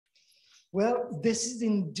Well, this is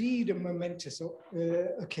indeed a momentous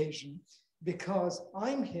occasion, because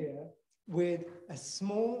I'm here with a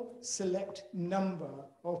small select number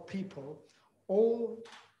of people, all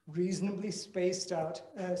reasonably spaced out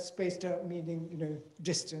meaning, you know,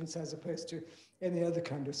 distance as opposed to any other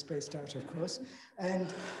kind of spaced out, of course.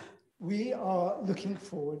 And we are looking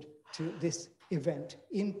forward to this event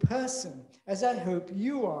in person, as I hope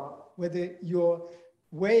you are, whether you're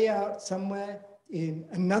way out somewhere in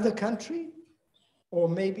another country, or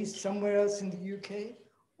maybe somewhere else in the UK,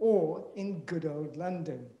 or in good old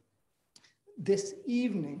London. This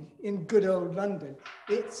evening in good old London,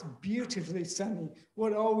 it's beautifully sunny.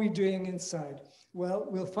 What are we doing inside? Well,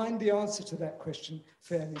 we'll find the answer to that question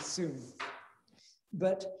fairly soon.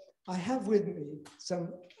 But I have with me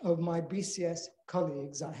some of my BCS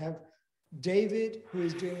colleagues. I have David, who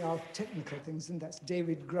is doing our technical things, and that's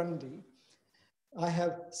David Grundy. I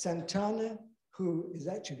have Santana, who is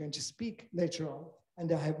actually going to speak later on.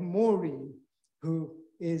 And I have Maureen, who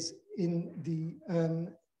is in the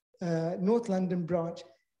North London branch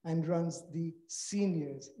and runs the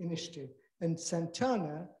Seniors Initiative. And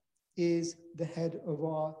Santana is the head of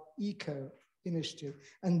our Eco Initiative.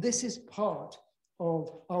 And this is part of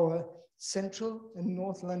our Central and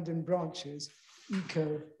North London branches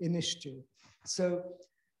Eco Initiative. So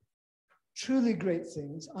truly great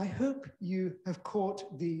things. I hope you have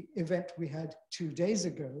caught the event we had 2 days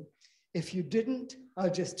ago. If you didn't,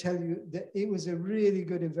 I'll just tell you that it was a really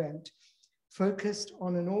good event focused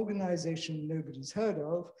on an organization nobody's heard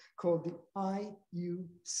of called the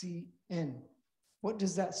IUCN. What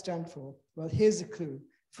does that stand for? Well, here's a clue.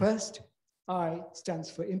 First, I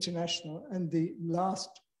stands for international, and the last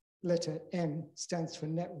letter N stands for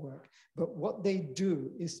network. But what they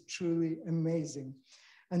do is truly amazing.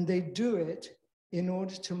 And they do it in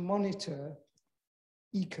order to monitor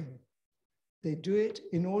eco. They do it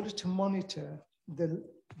in order to monitor the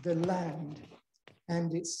land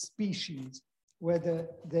and its species, whether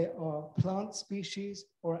there are plant species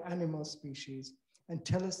or animal species, and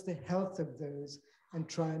tell us the health of those and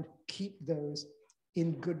try and keep those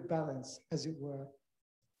in good balance, as it were.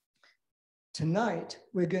 Tonight,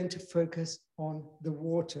 we're going to focus on the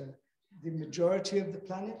water, the majority of the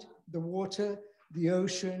planet, the water, the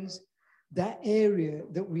oceans, that area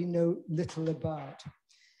that we know little about.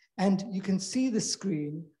 And you can see the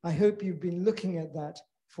screen. I hope you've been looking at that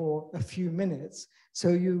for a few minutes. So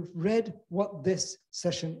you've read what this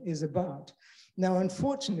session is about. Now,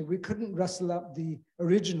 unfortunately, we couldn't rustle up the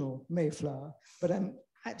original Mayflower, but I'm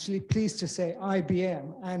actually pleased to say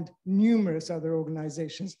IBM and numerous other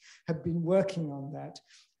organizations have been working on that.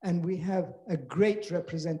 And we have a great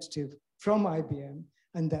representative from IBM,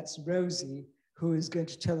 and that's Rosie, who is going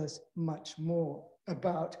to tell us much more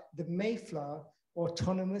about the Mayflower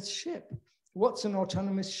Autonomous Ship. What's an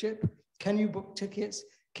autonomous ship? Can you book tickets?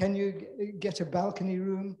 Can you get a balcony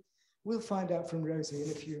room? We'll find out from Rosie in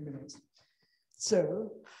a few minutes.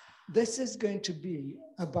 So this is going to be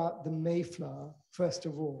about the Mayflower, first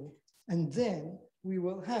of all, and then we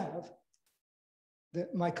will have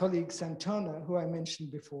my colleague Santana, who I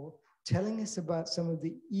mentioned before, telling us about some of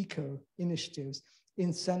the eco initiatives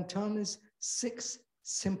in Santana's 6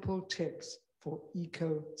 simple tips for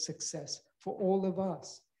eco success for all of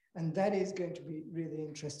us. And that is going to be really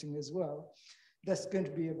interesting as well. That's going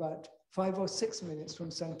to be about 5 or 6 minutes from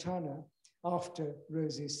Santana after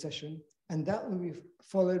Rosie's session. And that will be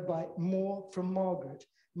followed by more from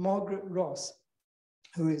Margaret Ross,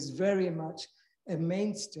 who is very much a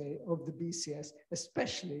mainstay of the BCS,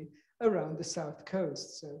 especially around the South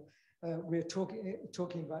Coast. So we're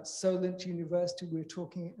talking about Solent University, we're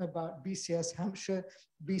talking about BCS Hampshire,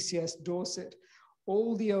 BCS Dorset,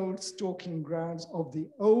 all the old stalking grounds of the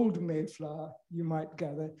old Mayflower, you might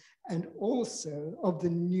gather, and also of the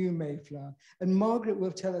new Mayflower. And Margaret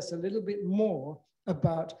will tell us a little bit more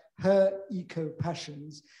about her eco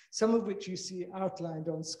passions, some of which you see outlined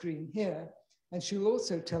on screen here. And she'll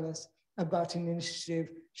also tell us about an initiative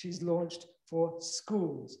she's launched for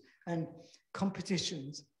schools and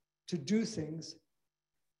competitions to do things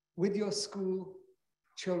with your school,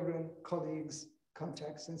 children, colleagues,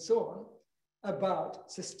 contacts, and so on, about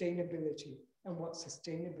sustainability and what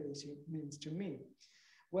sustainability means to me.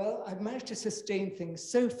 Well, I've managed to sustain things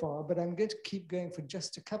so far, but I'm going to keep going for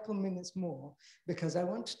just a couple minutes more because I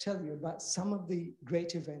want to tell you about some of the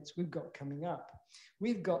great events we've got coming up.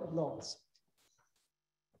 We've got lots.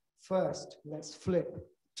 First, let's flip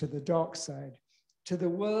to the dark side, to the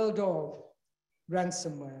world of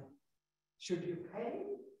ransomware. Should you pay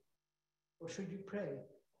or should you pray?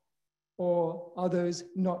 Or are those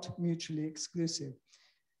not mutually exclusive?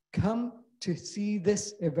 Come to see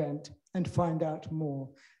this event and find out more.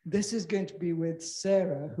 This is going to be with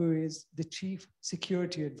Sarah, who is the Chief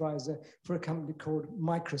Security Advisor for a company called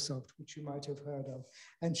Microsoft, which you might have heard of.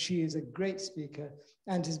 And she is a great speaker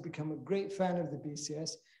and has become a great fan of the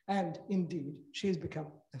BCS. And indeed, she has become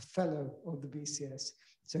a fellow of the BCS.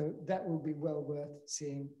 So that will be well worth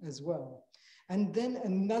seeing as well. And then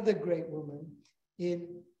another great woman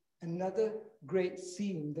in another great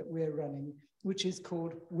theme that we're running, which is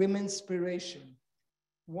called Womenspiration.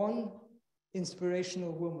 One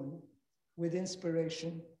inspirational woman with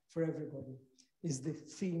inspiration for everybody is the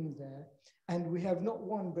theme there. And we have not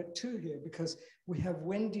one, but two here, because we have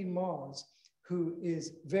Wendy Mars, who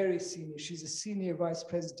is very senior. She's a senior vice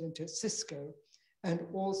president at Cisco and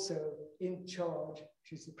also in charge.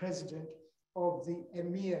 She's the president of the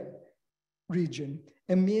EMEA region.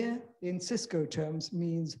 EMEA in Cisco terms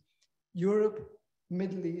means Europe,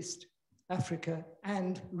 Middle East, Africa,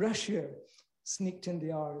 and Russia. Sneaked in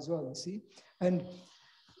the R as well, you see. And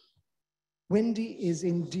Wendy is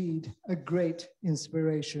indeed a great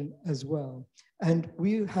inspiration as well. And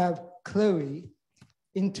we have Chloe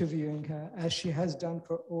interviewing her, as she has done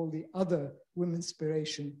for all the other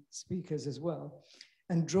Womenspiration speakers as well,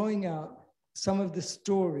 and drawing out some of the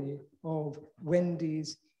story of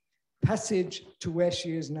Wendy's passage to where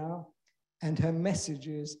she is now and her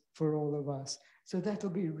messages for all of us. So that'll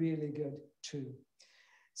be really good too.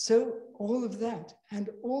 So all of that, and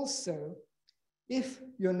also, if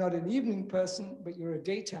you're not an evening person, but you're a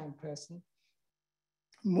daytime person,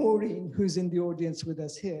 Maureen, who's in the audience with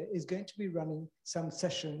us here, is going to be running some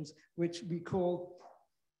sessions which we call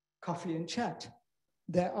Coffee and Chat.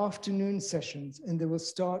 They're afternoon sessions, and they will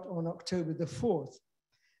start on October the 4th.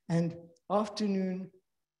 And afternoon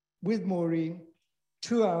with Maureen,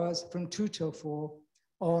 2 hours from 2 till 4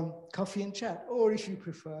 on Coffee and Chat, or if you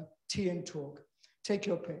prefer, Tea and Talk. Take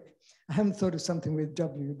your pick. I haven't thought of something with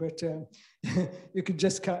W, but you could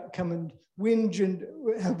just come and whinge and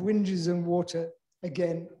have whinges and water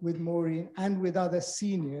again with Maureen and with other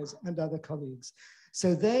seniors and other colleagues.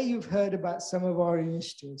 So there you've heard about some of our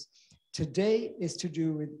initiatives. Today is to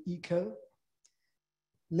do with eco.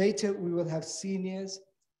 Later we will have seniors.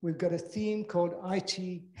 We've got a theme called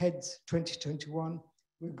IT Heads 2021.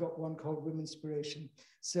 We've got one called Womenspiration.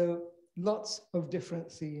 So lots of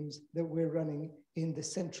different themes that we're running in the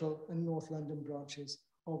Central and North London branches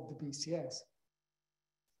of the BCS.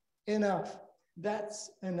 Enough.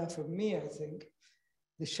 That's enough of me, I think.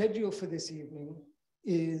 The schedule for this evening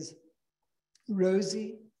is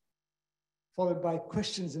Rosie, followed by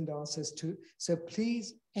questions and answers too. So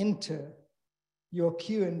please enter your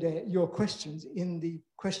Q&A, your questions in the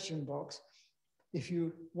question box. If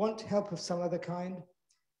you want help of some other kind,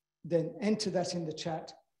 then enter that in the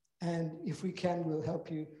chat. And if we can, we'll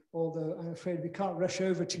help you. Although I'm afraid we can't rush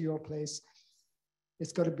over to your place.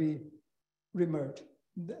 It's got to be remote.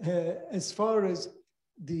 As far as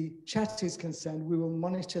the chat is concerned, we will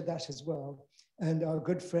monitor that as well. And our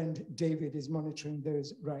good friend David is monitoring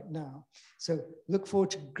those right now. So look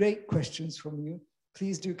forward to great questions from you.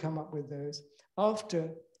 Please do come up with those. After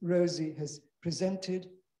Rosie has presented,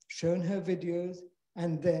 shown her videos,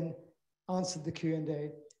 and then answered the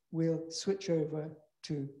Q&A, we'll switch over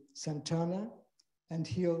to Santana, and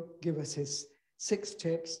he'll give us his 6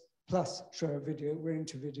 tips, plus show a video. We're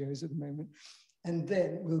into videos at the moment. And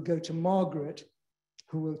then we'll go to Margaret,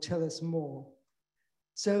 who will tell us more.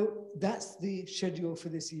 So that's the schedule for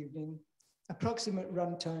this evening, approximate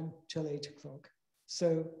runtime till 8 o'clock.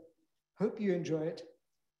 So hope you enjoy it.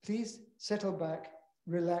 Please settle back,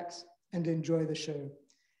 relax, and enjoy the show.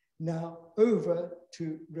 Now over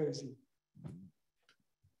to Rosie.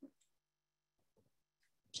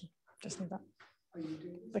 Just need that. Are you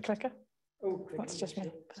doing this? The clicker? Oh, That's just me.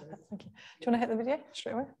 sure. Perfect, thank you. Do you want to hit the video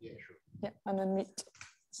straight away? Yeah, sure. Yeah, and then mute.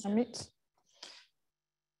 Unmute.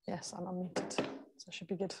 Yes, I'm unmuted, so it should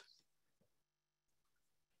be good.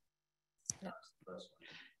 Yeah.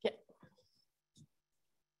 Yeah.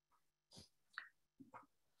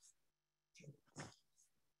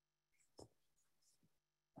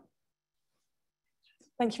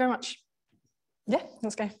 Thank you very much. Yeah,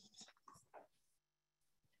 let's go.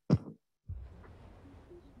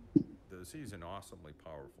 The sea is an awesomely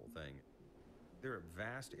powerful thing. There are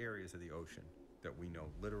vast areas of the ocean that we know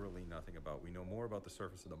literally nothing about. We know more about the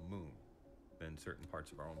surface of the moon than certain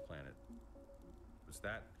parts of our own planet. It's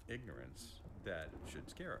that ignorance that should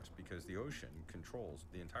scare us, because the ocean controls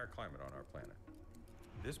the entire climate on our planet.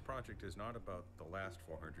 This project is not about the last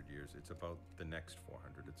 400 years, it's about the next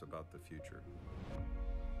 400, it's about the future.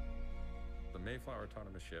 The Mayflower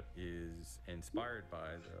Autonomous Ship is inspired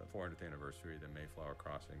by the 400th anniversary of the Mayflower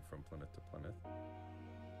crossing from Plymouth to Plymouth.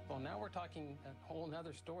 Well, now we're talking a whole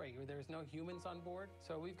nother story where there's no humans on board.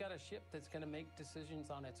 So we've got a ship that's going to make decisions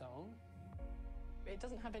on its own. It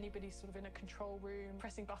doesn't have anybody sort of in a control room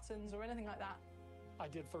pressing buttons or anything like that. I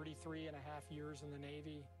did 33 and a half years in the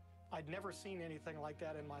Navy. I'd never seen anything like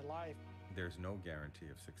that in my life. There's no guarantee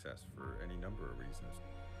of success for any number of reasons.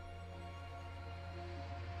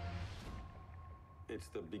 It's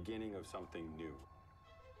the beginning of something new.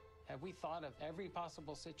 Have we thought of every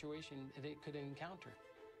possible situation that it could encounter?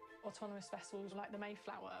 Autonomous vessels like the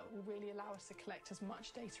Mayflower will really allow us to collect as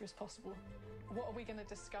much data as possible. What are we going to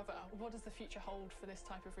discover? What does the future hold for this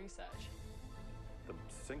type of research? The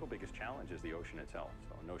single biggest challenge is the ocean itself.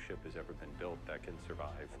 So no ship has ever been built that can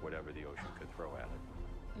survive whatever the ocean could throw at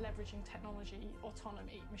it. Leveraging technology,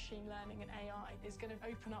 autonomy, machine learning and AI is going to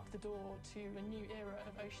open up the door to a new era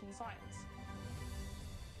of ocean science.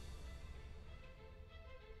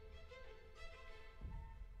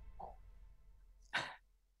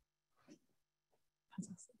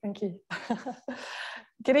 Thank you.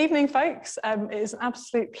 Good evening, folks. It is an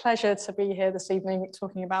absolute pleasure to be here this evening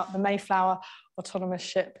talking about the Mayflower Autonomous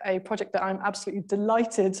Ship, a project that I'm absolutely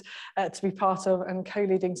delighted to be part of and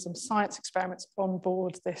co-leading some science experiments on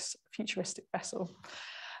board this futuristic vessel.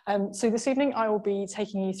 So this evening I will be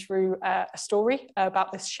taking you through a story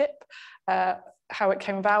about this ship, how it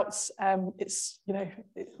came about, its the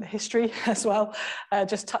history as well,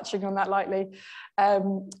 just touching on that lightly.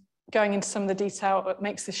 Going into some of the detail that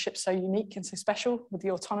makes this ship so unique and so special with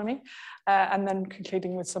the autonomy, and then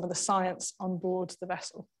concluding with some of the science on board the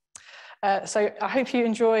vessel. So I hope you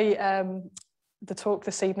enjoy the talk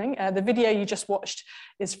this evening. The video you just watched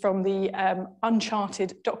is from the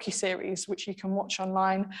Uncharted docuseries, which you can watch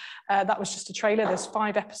online. That was just a trailer. There's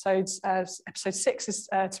 5 episodes. Episode 6 is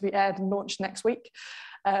to be aired and launched next week,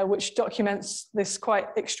 which documents this quite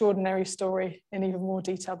extraordinary story in even more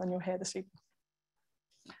detail than you'll hear this evening.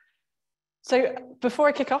 So before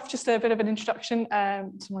I kick off, just a bit of an introduction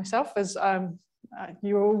to myself, as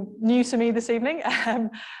you're all new to me this evening.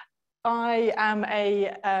 I am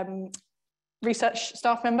a research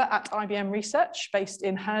staff member at IBM Research, based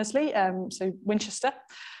in Hursley, so Winchester,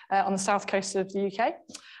 on the south coast of the UK.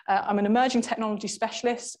 I'm an emerging technology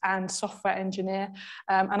specialist and software engineer,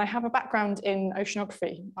 and I have a background in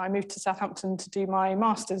oceanography. I moved to Southampton to do my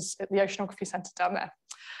master's at the Oceanography Centre down there.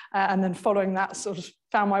 And then following that, sort of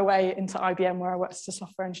found my way into IBM, where I worked as a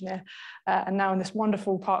software engineer, and now in this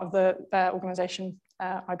wonderful part of the organisation,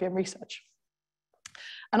 IBM Research.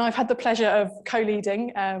 And I've had the pleasure of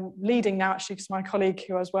co-leading, leading now actually, because my colleague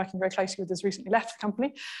who I was working very closely with has recently left the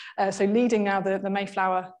company. So leading now the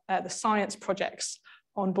Mayflower, the science projects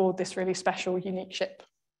on board this really special, unique ship.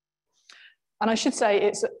 And I should say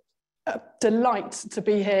it's a delight to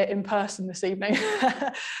be here in person this evening.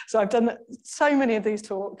 So I've done so many of these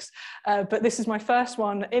talks, but this is my first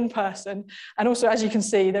one in person. And also, as you can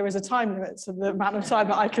see, there is a time limit to the amount of time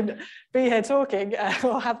that I can be here talking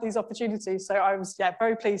or have these opportunities. So I was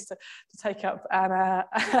very pleased to take up and,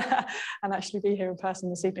 and actually be here in person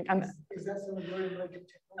this evening. And is that some of your emerging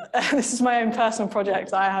technology? This is my own personal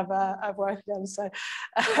project I have I've worked on. So,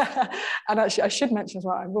 and actually, I should mention as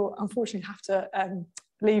well, I will unfortunately have to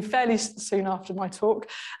leave fairly soon after my talk.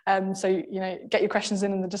 So, get your questions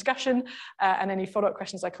in the discussion, and any follow-up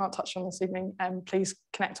questions I can't touch on this evening, please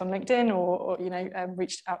connect on LinkedIn or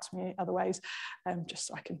reach out to me other ways, just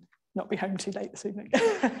so I can not be home too late this evening.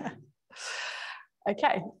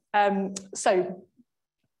 Okay, so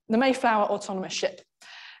the Mayflower Autonomous Ship.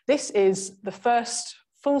 This is the first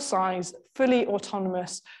full-size, fully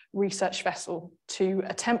autonomous research vessel to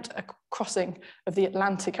attempt a crossing of the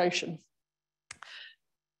Atlantic Ocean.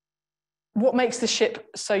 What makes the ship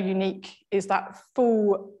so unique is that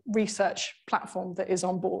full research platform that is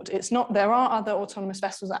on board. It's not, there are other autonomous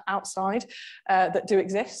vessels outside that do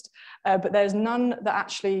exist, but there's none that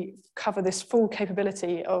actually cover this full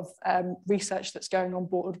capability of research that's going on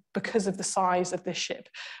board because of the size of this ship,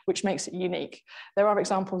 which makes it unique. There are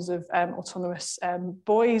examples of autonomous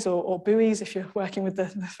buoys or buoys, if you're working with the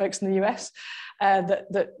folks in the US,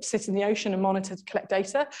 that sit in the ocean and monitor to collect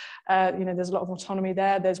data. There's a lot of autonomy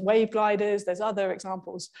there. There's wave gliders, there's other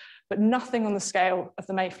examples, but nothing on the scale of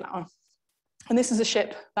the Mayflower. And this is a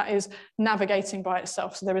ship that is navigating by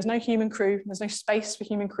itself. So there is no human crew, there's no space for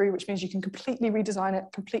human crew, which means you can completely redesign it,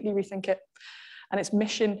 completely rethink it. And its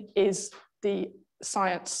mission is the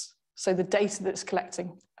science, so the data that it's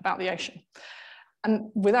collecting about the ocean.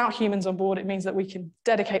 And without humans on board, it means that we can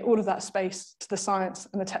dedicate all of that space to the science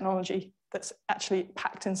and the technology that's actually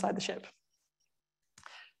packed inside the ship.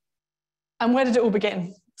 And where did it all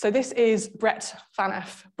begin? So this is Brett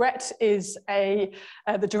Phaneuf. Brett is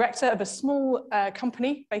the director of a small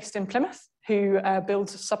company based in Plymouth, who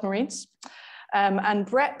builds submarines. And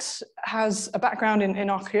Brett has a background in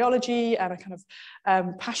archaeology and a kind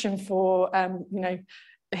of passion for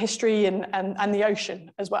history and the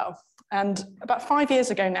ocean as well. And about 5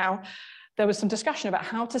 years ago now, there was some discussion about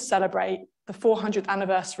how to celebrate the 400th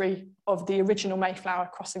anniversary of the original Mayflower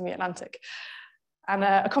crossing the Atlantic. And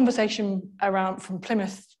a conversation from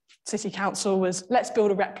Plymouth City Council was, let's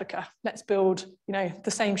build a replica. Let's build,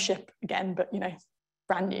 the same ship again, but,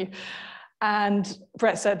 brand new. And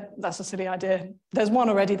Brett said, that's a silly idea. There's one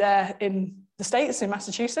already there in the States, in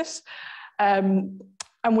Massachusetts. And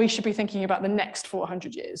we should be thinking about the next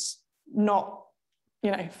 400 years, not,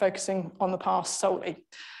 focusing on the past solely.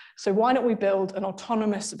 So why don't we build an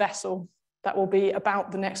autonomous vessel that will be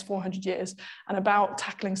about the next 400 years and about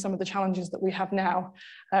tackling some of the challenges that we have now,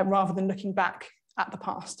 rather than looking back at the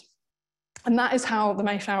past. And that is how the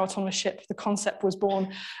Mayflower Autonomous Ship, the concept, was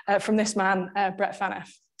born from this man, Brett Phaneuf.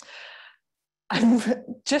 And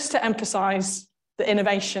just to emphasize the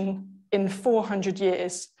innovation in 400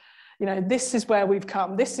 years, this is where we've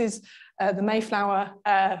come. This is the Mayflower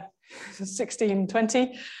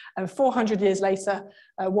 1620, and 400 years later,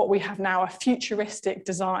 what we have now, a futuristic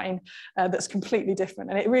design that's completely different.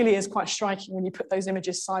 And it really is quite striking when you put those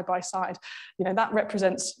images side by side. That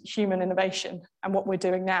represents human innovation and what we're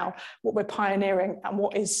doing now, what we're pioneering, and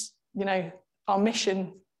what is, our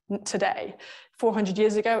mission today. 400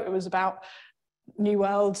 years ago, it was about New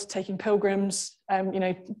World, taking pilgrims,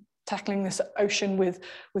 tackling this ocean with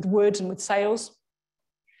wood and with sails.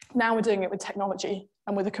 Now we're doing it with technology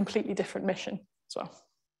and with a completely different mission as well.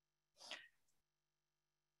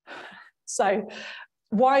 So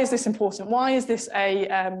why is this important? Why is this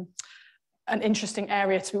an interesting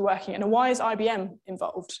area to be working in? And why is IBM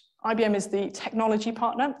involved? IBM is the technology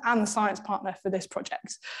partner and the science partner for this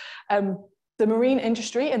project. The marine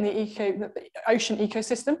industry and the ocean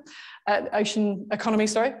ecosystem, ocean economy,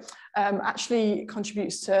 actually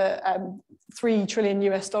contributes to $3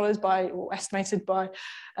 trillion estimated by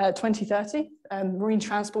 2030. Marine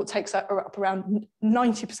transport takes up around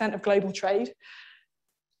 90% of global trade.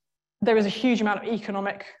 There is a huge amount of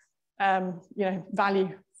economic,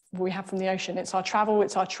 value we have from the ocean. It's our travel,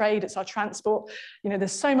 it's our trade, it's our transport.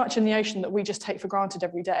 There's so much in the ocean that we just take for granted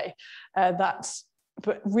every day.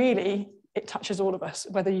 But really, it touches all of us,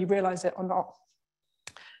 whether you realize it or not.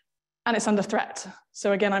 And it's under threat.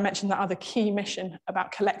 So again, I mentioned that other key mission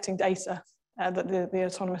about collecting data that the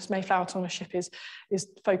Mayflower Autonomous Ship is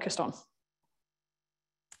focused on.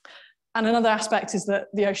 And another aspect is that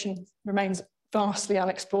the ocean remains vastly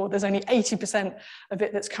unexplored. There's only 80% of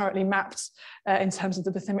it that's currently mapped in terms of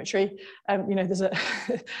the bathymetry. There's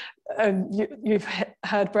you've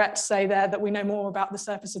heard Brett say there that we know more about the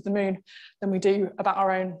surface of the moon than we do about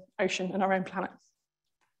our own ocean and our own planet.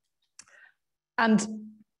 And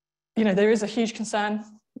there is a huge concern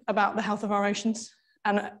about the health of our oceans.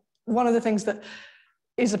 And one of the things that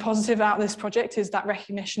is a positive about this project is that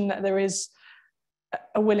recognition that there is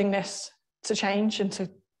a willingness to change and to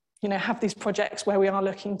have these projects where we are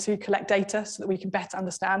looking to collect data so that we can better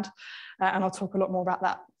understand. And I'll talk a lot more about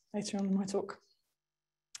that later on in my talk.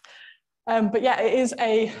 But yeah, it is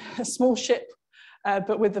a small ship,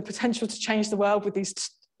 but with the potential to change the world with these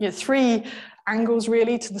three angles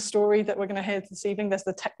really to the story that we're going to hear this evening. There's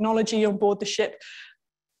the technology on board the ship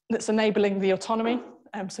that's enabling the autonomy.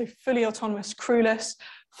 So fully autonomous, crewless,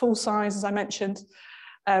 full size, as I mentioned,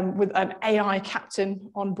 with an AI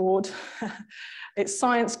captain on board. Its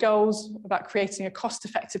science goals about creating a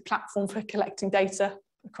cost-effective platform for collecting data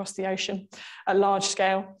across the ocean at large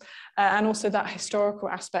scale, and also that historical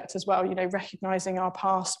aspect as well, recognizing our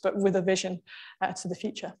past, but with a vision to the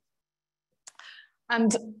future.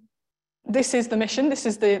 And this is the mission. This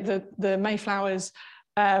is the Mayflower's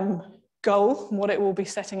goal, what it will be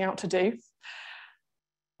setting out to do.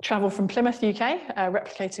 Travel from Plymouth, UK,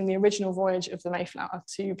 replicating the original voyage of the Mayflower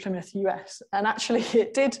to Plymouth, US. And actually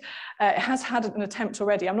it has had an attempt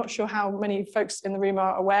already. I'm not sure how many folks in the room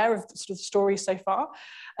are aware of the story so far,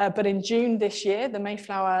 but in June this year, the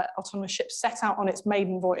Mayflower Autonomous Ship set out on its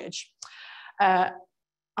maiden voyage.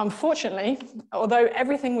 Unfortunately, although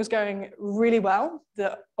everything was going really well,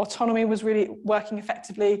 the autonomy was really working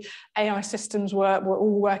effectively, AI systems were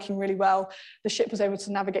all working really well, the ship was able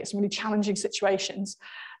to navigate some really challenging situations.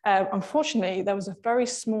 Unfortunately, there was a very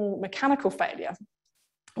small mechanical failure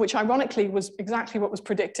which ironically was exactly what was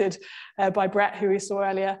predicted by Brett, who we saw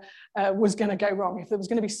earlier, was going to go wrong. If there was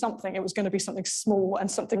going to be something, it was going to be something small and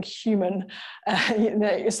something human.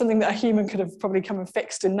 It's something that a human could have probably come and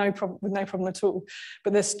fixed with no problem at all.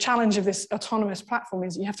 But this challenge of this autonomous platform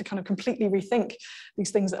is you have to kind of completely rethink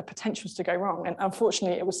these things that are potentials to go wrong. And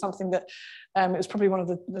unfortunately, it was something that it was probably one of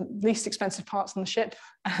the least expensive parts on the ship,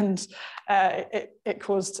 and it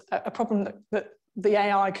caused a problem that the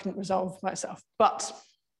AI couldn't resolve by itself. But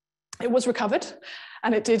it was recovered,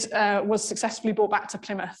 and it was successfully brought back to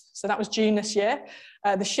Plymouth. So that was June this year.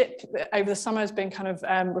 The ship over the summer has been kind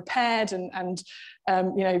of repaired and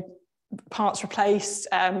parts replaced,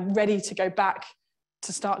 ready to go back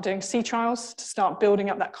to start doing sea trials, to start building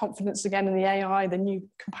up that confidence again in the AI, the new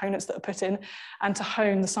components that are put in, and to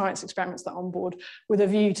hone the science experiments that are on board, with a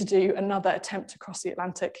view to do another attempt to cross the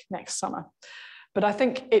Atlantic next summer. But I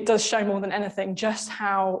think it does show more than anything just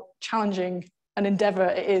how challenging an endeavour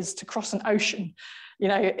it is to cross an ocean.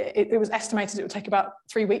 It was estimated it would take about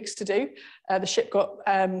 3 weeks to do. The ship got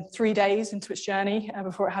 3 days into its journey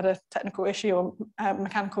before it had a technical issue or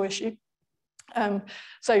mechanical issue.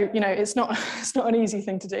 It's not an easy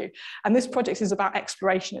thing to do. And this project is about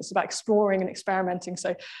exploration. It's about exploring and experimenting.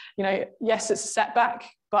 So, yes, it's a setback,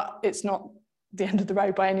 but it's not the end of the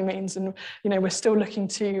road by any means. And, we're still looking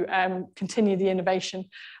to continue the innovation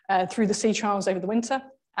through the sea trials over the winter,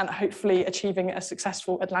 and hopefully achieving a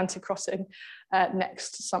successful Atlantic crossing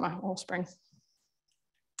next summer or spring.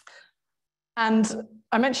 And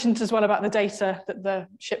I mentioned as well about the data that the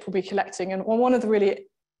ship will be collecting. And one of the really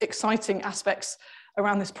exciting aspects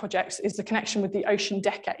around this project is the connection with the Ocean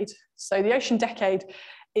Decade. So the Ocean Decade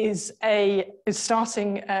is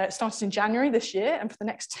starting in January this year, and for the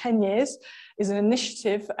next 10 years is an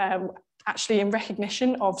initiative actually in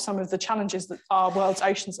recognition of some of the challenges that our world's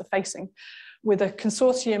oceans are facing, with a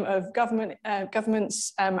consortium of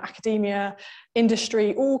governments, academia,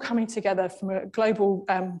 industry, all coming together from a global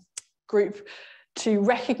group to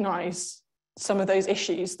recognise some of those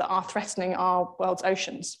issues that are threatening our world's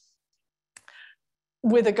oceans,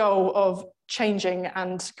 with a goal of changing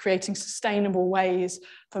and creating sustainable ways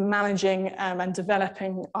for managing and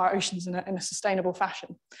developing our oceans in a sustainable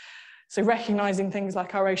fashion. So recognising things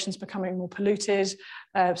like our oceans becoming more polluted,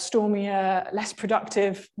 stormier, less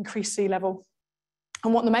productive, increased sea level.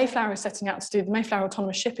 And what the Mayflower is setting out to do, the Mayflower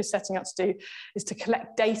Autonomous Ship is setting out to do, is to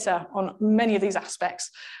collect data on many of these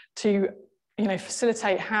aspects to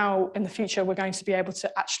facilitate how in the future we're going to be able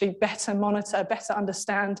to actually better monitor, better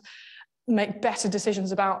understand, make better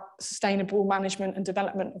decisions about sustainable management and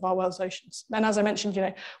development of our world's oceans. And as I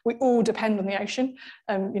mentioned, we all depend on the ocean.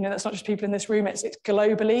 That's not just people in this room, it's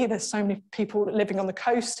globally. There's so many people living on the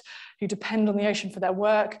coast who depend on the ocean for their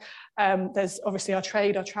work. There's obviously our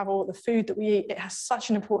trade, our travel, the food that we eat. It has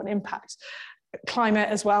such an important impact. Climate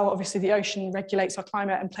as well, obviously the ocean regulates our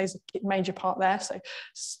climate and plays a major part there. So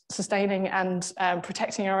sustaining and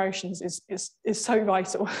protecting our oceans is so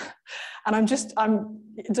vital. And I'm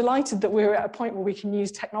delighted that we're at a point where we can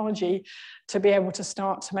use technology to be able to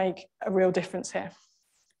start to make a real difference here.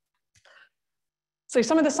 So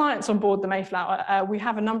some of the science on board the Mayflower, we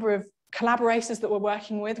have a number of collaborators that we're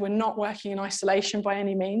working with. We're not working in isolation by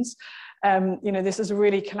any means. This is a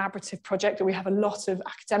really collaborative project that we have a lot of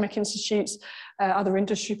academic institutes, other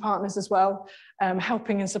industry partners as well,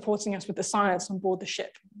 helping and supporting us with the science on board the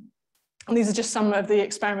ship. And these are just some of the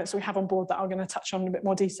experiments we have on board that I'm going to touch on in a bit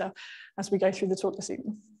more detail as we go through the talk this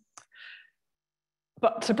evening.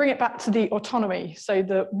 But to bring it back to the autonomy, so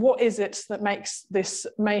what is it that makes this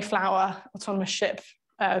Mayflower autonomous ship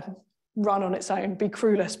run on its own, be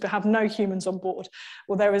crewless, but have no humans on board?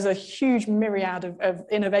 Well, there is a huge myriad of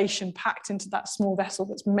innovation packed into that small vessel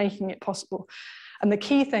that's making it possible. And the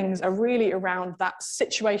key things are really around that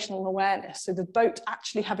situational awareness. So the boat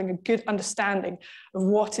actually having a good understanding of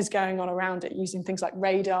what is going on around it, using things like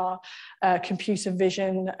radar, computer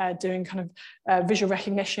vision, doing kind of visual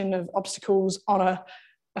recognition of obstacles on a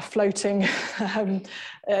floating,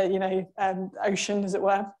 ocean, as it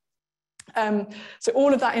were. So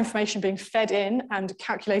all of that information being fed in and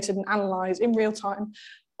calculated and analysed in real time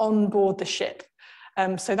on board the ship.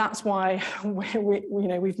 So that's why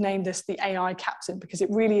we've named this the AI captain, because it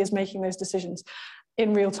really is making those decisions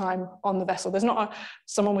in real time on the vessel. There's not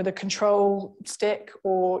someone with a control stick,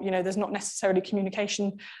 or there's not necessarily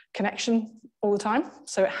communication connection all the time.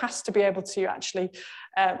 So it has to be able to actually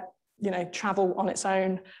travel on its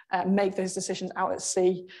own, make those decisions out at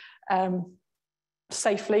sea,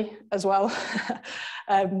 safely as well.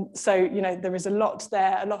 So there is a lot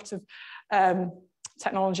there, a lot of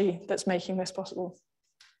technology that's making this possible.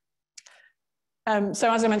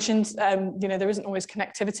 So as I mentioned, there isn't always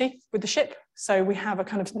connectivity with the ship. So we have a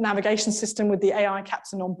kind of navigation system with the AI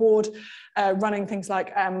captain on board, running things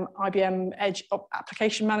like IBM Edge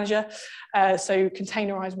Application Manager. So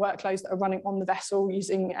containerized workloads that are running on the vessel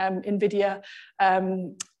using NVIDIA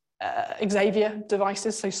Xavier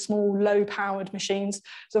devices, so small, low-powered machines.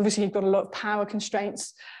 So obviously you've got a lot of power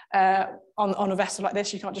constraints on a vessel like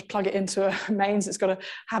this. You can't just plug it into a mains. It's got to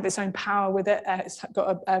have its own power with it. It's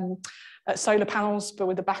got solar panels, but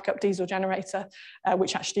with a backup diesel generator,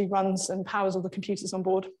 which actually runs and powers all the computers on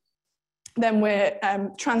board. Then we're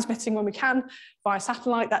transmitting, when we can, via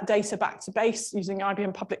satellite, that data back to base using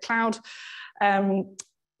IBM Public Cloud.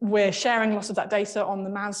 We're sharing lots of that data on the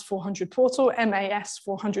MAS 400 portal,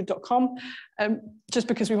 mas400.com, just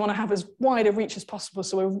because we want to have as wide a reach as possible.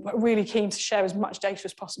 So we're really keen to share as much data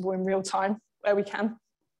as possible in real time where we can.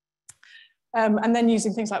 And then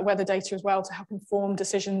using things like weather data as well to help inform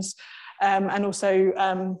decisions, and also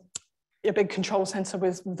a big control center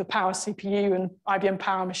with the Power CPU and IBM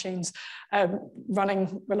Power machines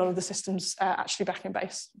running a lot of the systems actually back in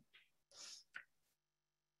base.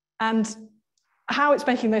 And how it's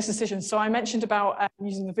making those decisions. So I mentioned about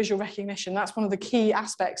using the visual recognition. That's one of the key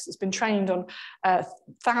aspects that's been trained on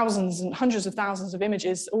thousands and hundreds of thousands of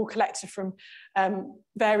images, all collected from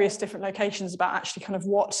various different locations, about actually kind of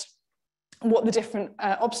what the different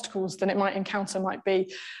obstacles that it might encounter might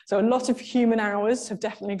be. So a lot of human hours have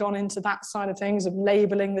definitely gone into that side of things, of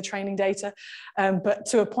labeling the training data, but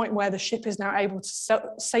to a point where the ship is now able to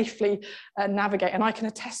safely navigate. And I can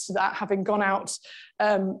attest to that, having gone out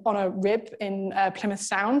on a rib in Plymouth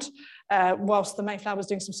Sound whilst the Mayflower was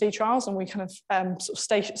doing some sea trials, and we kind of sort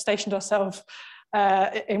of stationed ourselves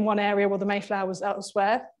in one area while the Mayflower was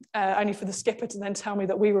elsewhere, only for the skipper to then tell me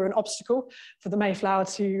that we were an obstacle for the Mayflower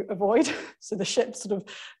to avoid. So the ship sort of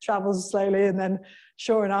travels slowly, and then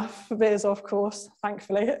sure enough, veers off course,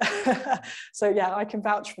 thankfully. So yeah, I can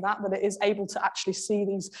vouch for that it is able to actually see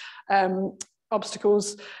these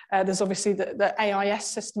obstacles. There's obviously the AIS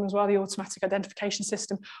system as well, the automatic identification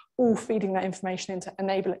system, all feeding that information in to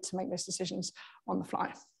enable it to make those decisions on the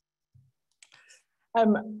fly.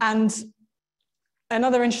 And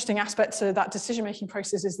another interesting aspect to that decision-making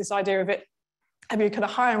process is this idea of it having a kind of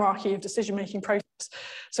hierarchy of decision-making process.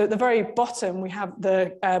 So at the very bottom, we have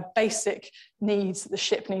the basic needs that the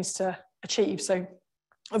ship needs to achieve. So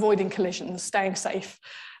avoiding collisions, staying safe,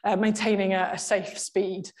 maintaining a safe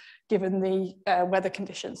speed given the weather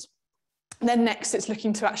conditions. And then next, it's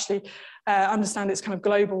looking to actually understand its kind of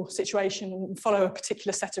global situation and follow a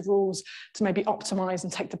particular set of rules to maybe optimize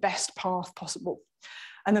and take the best path possible.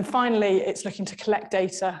 And then finally, it's looking to collect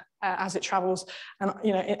data as it travels. And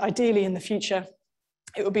ideally in the future,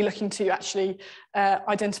 it will be looking to actually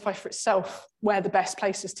identify for itself where the best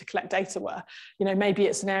places to collect data were. Maybe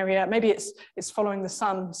it's an area, maybe it's following the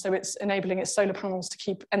sun, so it's enabling its solar panels to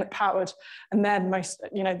keep powered, and then that's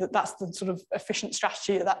the sort of efficient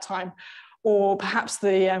strategy at that time. Or perhaps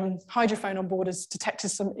the hydrophone on board has detected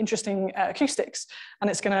some interesting acoustics,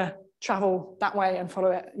 and it's going to travel that way and follow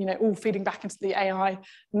it, all feeding back into the AI,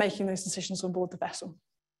 making those decisions on board the vessel.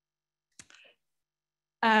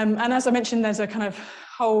 And as I mentioned, there's a kind of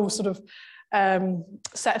whole sort of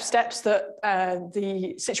set of steps that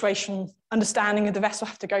the situation understanding of the vessel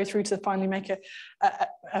have to go through to finally make a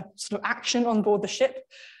sort of action on board the ship.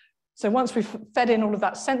 So once we've fed in all of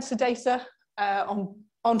that sensor data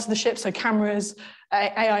onto the ship, so cameras,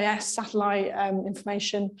 AIS, satellite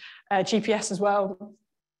information, GPS as well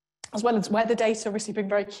as weather data, obviously being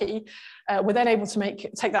very key, we're then able to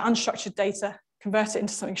take that unstructured data, convert it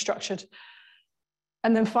into something structured.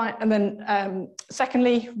 And then,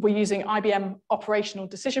 secondly, we're using IBM Operational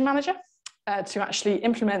Decision Manager to actually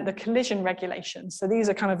implement the collision regulations. So these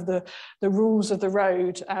are kind of the rules of the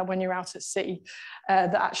road when you're out at sea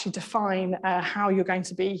that actually define how you're going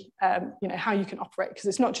to be, how you can operate. Because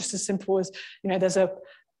it's not just as simple as, there's a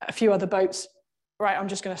few other boats, right, I'm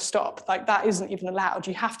just going to stop. Like, that isn't even allowed.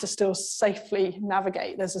 You have to still safely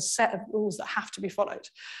navigate. There's a set of rules that have to be followed.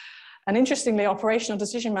 And interestingly, Operational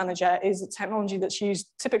Decision Manager is a technology that's used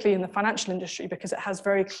typically in the financial industry because it has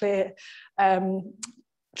very clear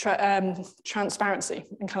transparency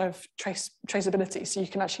and kind of traceability. So you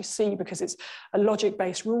can actually see, because it's a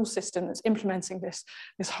logic-based rule system that's implementing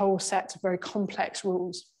this whole set of very complex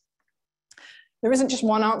rules. There isn't just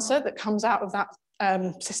one answer that comes out of that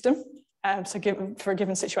system for a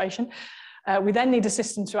given situation. We then need a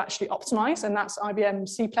system to actually optimize, and that's IBM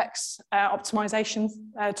CPLEX optimization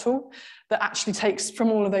tool that actually takes from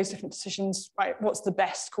all of those different decisions, right, what's the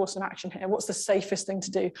best course of action here? What's the safest thing to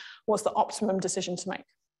do? What's the optimum decision to make?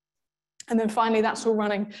 And then finally, that's all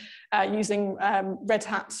running using Red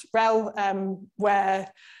Hat RHEL,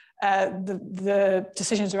 where the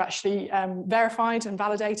decisions are actually verified and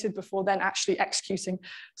validated before then actually executing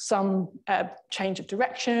some change of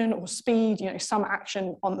direction or speed, some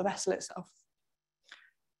action on the vessel itself.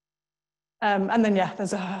 And then, yeah,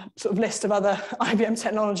 there's a sort of list of other IBM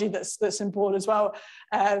technology that's on board as well.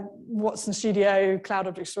 Watson Studio, cloud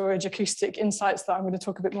object storage, acoustic insights that I'm going to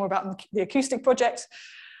talk a bit more about in the acoustic project.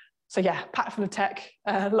 So yeah, packed full of tech,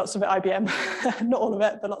 lots of it IBM, not all of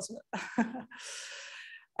it, but lots of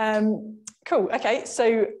it. Cool, okay,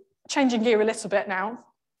 so changing gear a little bit now,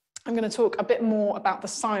 I'm going to talk a bit more about the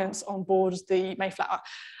science on board the Mayflower.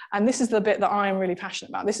 And this is the bit that I'm really passionate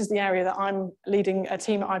about. This is the area that I'm leading a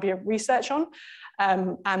team at IBM research on,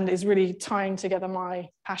 and is really tying together my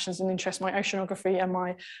passions and interests, my oceanography and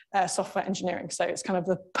my software engineering. So it's kind of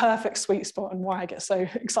the perfect sweet spot and why I get so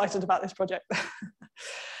excited about this project.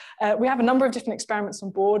 We have a number of different experiments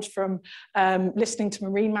on board, from listening to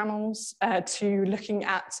marine mammals to looking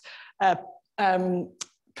at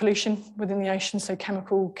pollution within the ocean, so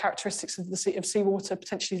chemical characteristics of seawater,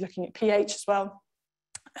 potentially looking at pH as well,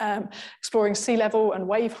 exploring sea level and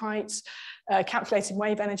wave heights, calculating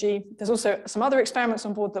wave energy. There's also some other experiments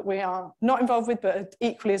on board that we are not involved with, but are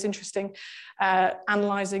equally as interesting,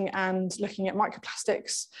 analysing and looking at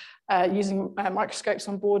microplastics, using microscopes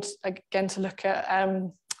on board, again, to look at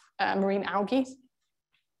marine algae,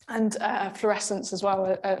 and fluorescence as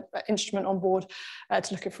well, an instrument on board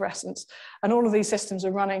to look at fluorescence. And all of these systems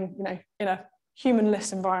are running, in a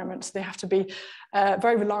humanless environment. So they have to be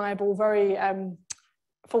very reliable, very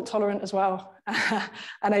fault tolerant as well,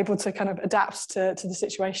 and able to kind of adapt to the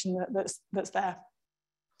situation that's there.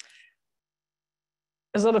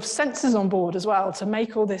 There's a lot of sensors on board as well to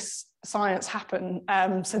make all this science happen.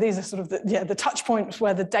 So these are sort of the touch points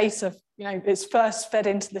where the data, is first fed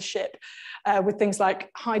into the ship, with things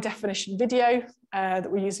like high definition video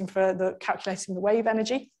that we're using for calculating the wave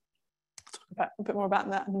energy. I'll talk a bit more about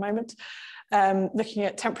that in a moment. Looking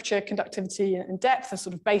at temperature, conductivity, and depth, a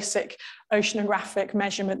sort of basic oceanographic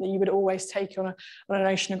measurement that you would always take on an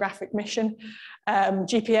oceanographic mission.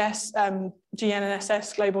 GPS,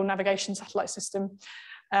 GNSS, Global Navigation Satellite System.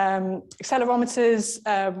 Accelerometers,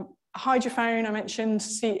 hydrophone, I mentioned,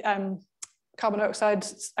 carbon dioxide,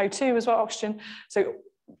 O2 as well, oxygen. So,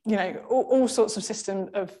 all sorts of system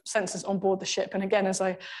of sensors on board the ship. And again, as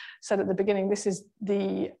I said at the beginning, this is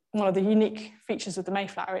one of the unique features of the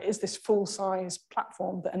Mayflower. It is this full-size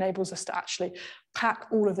platform that enables us to actually pack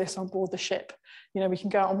all of this on board the ship. We can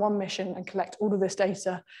go out on one mission and collect all of this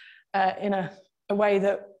data in a way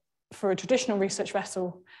that, for a traditional research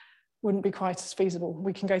vessel, wouldn't be quite as feasible.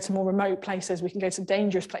 We can go to more remote places, we can go to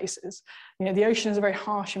dangerous places. The ocean is a very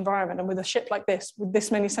harsh environment, and with a ship like this, with this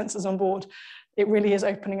many sensors on board, it really is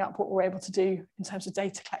opening up what we're able to do in terms of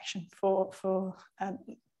data collection for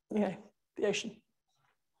the ocean.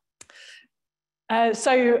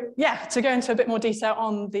 To go into a bit more detail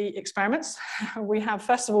on the experiments, we have,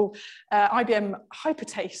 first of all, IBM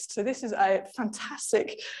Hypertaste. So this is a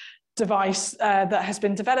fantastic device that has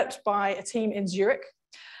been developed by a team in Zurich.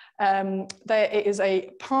 It is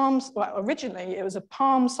originally it was a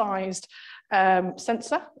palm-sized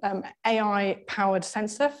sensor, AI-powered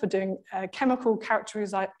sensor for doing chemical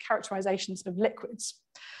characterizations of liquids.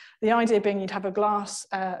 The idea being you'd have a glass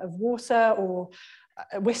of water or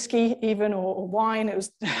whiskey even, or wine it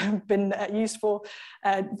was been used for,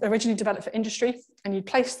 originally developed for industry, and you'd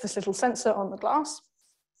place this little sensor on the glass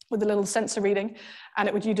with a little sensor reading, and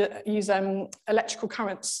it would use electrical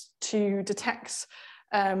currents to detect,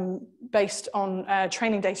 based on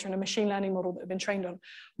training data in a machine learning model that had been trained on,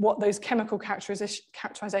 what those chemical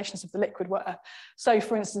characterizations of the liquid were. So,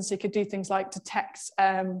 for instance, you could do things like detect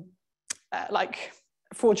like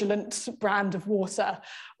fraudulent brand of water,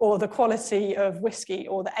 or the quality of whiskey,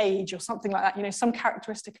 or the age, or something like that, some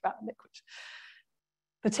characteristic about the liquid.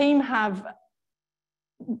 The team have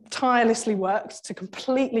tirelessly worked to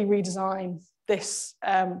completely redesign this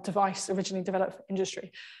device, originally developed for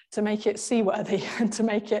industry, to make it seaworthy and to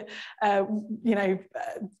make it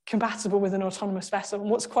compatible with an autonomous vessel. And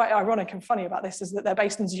what's quite ironic and funny about this is that they're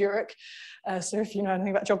based in Zurich. So if you know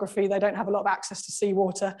anything about geography, they don't have a lot of access to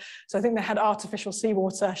seawater. So I think they had artificial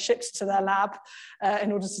seawater shipped to their lab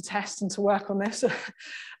in order to test and to work on this.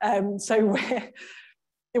 So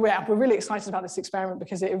we're really excited about this experiment,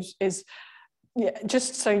 because it is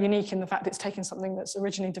just so unique in the fact it's taken something that's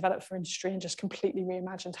originally developed for industry and just completely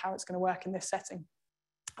reimagined how it's going to work in this setting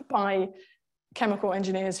by chemical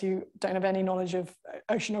engineers who don't have any knowledge of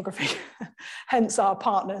oceanography, hence our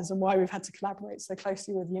partners and why we've had to collaborate so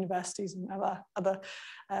closely with universities and other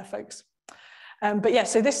folks. But yeah,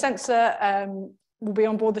 so this sensor will be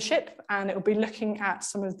on board the ship, and it will be looking at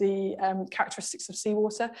some of the characteristics of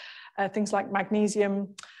seawater, things like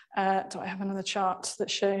magnesium. Do I have another chart that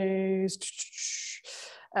shows?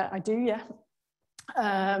 I do, yeah.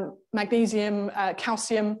 Magnesium,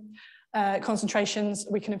 calcium concentrations.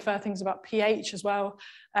 We can infer things about pH as well.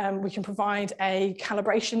 We can provide a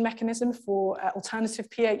calibration mechanism for alternative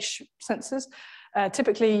pH sensors.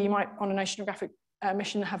 Typically, you might, on an oceanographic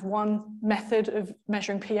mission, have one method of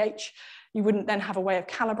measuring pH. You wouldn't then have a way of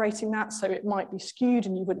calibrating that, so it might be skewed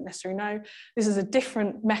and you wouldn't necessarily know. This is a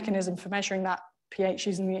different mechanism for measuring that pH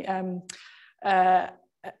using the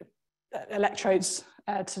electrodes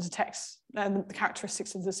to detect the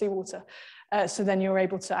characteristics of the seawater. So then you're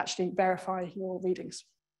able to actually verify your readings.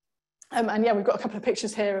 And yeah, we've got a couple of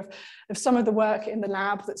pictures here of some of the work in the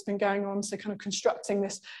lab that's been going on, so kind of constructing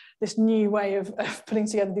this new way of putting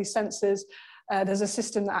together these sensors. There's a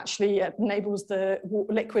system that actually enables the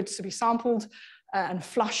liquids to be sampled and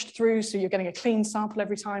flushed through, so you're getting a clean sample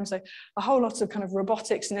every time. So a whole lot of kind of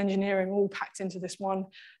robotics and engineering all packed into this one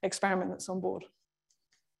experiment that's on board.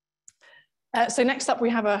 So next up, we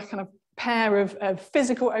have a kind of pair of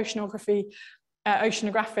physical oceanography,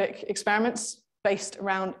 oceanographic experiments based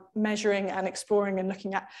around measuring and exploring and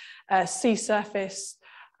looking at sea surface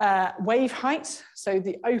wave height, so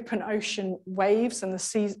the open ocean waves and the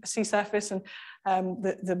sea surface and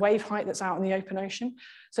the wave height that's out in the open ocean.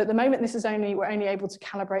 So at the moment, we're only able to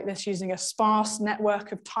calibrate this using a sparse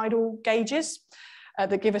network of tidal gauges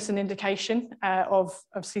that give us an indication of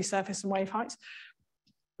sea surface and wave height.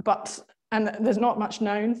 And there's not much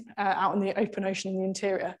known out in the open ocean in the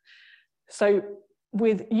interior. So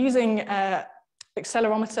with using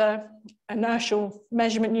accelerometer, inertial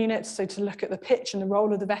measurement units, so to look at the pitch and the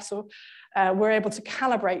roll of the vessel, we're able to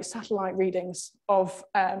calibrate satellite readings of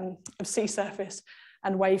sea surface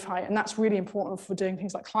and wave height. And that's really important for doing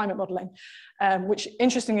things like climate modeling, which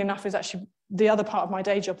interestingly enough is actually the other part of my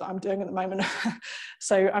day job that I'm doing at the moment.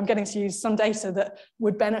 So I'm getting to use some data that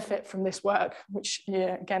would benefit from this work, which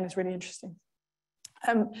yeah, again is really interesting.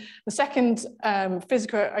 The second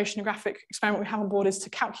physical oceanographic experiment we have on board is to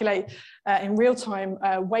calculate in real time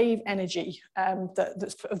wave energy,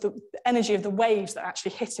 the energy of the waves that are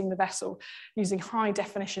actually hitting the vessel using high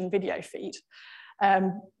definition video feed.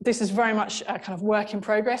 This is very much a kind of work in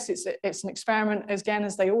progress. It's an experiment, again,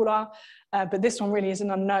 as they all are, but this one really is an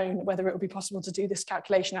unknown whether it will be possible to do this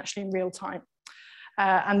calculation actually in real time.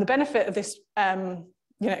 And the benefit of this, a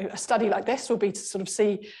study like this will be to sort of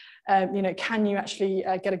see, can you actually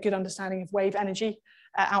get a good understanding of wave energy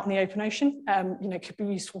out in the open ocean? It could be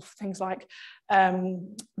useful for things like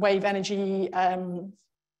wave energy,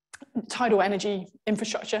 tidal energy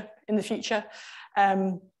infrastructure in the future.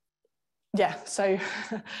 Yeah, so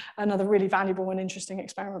another really valuable and interesting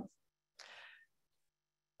experiment.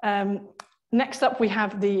 Next up, we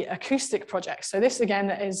have the acoustic project. So this again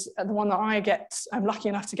is the one that I'm lucky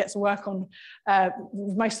enough to get to work on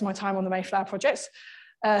most of my time on the Mayflower projects.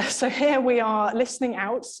 So here we are listening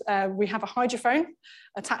out. We have a hydrophone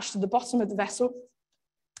attached to the bottom of the vessel,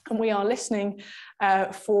 and we are listening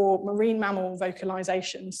for marine mammal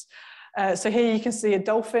vocalizations. So here you can see a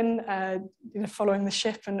dolphin following the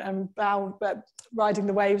ship and riding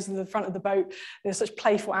the waves in the front of the boat. They're such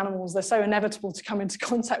playful animals. They're so inevitable to come into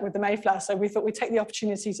contact with the Mayflower. So we thought we'd take the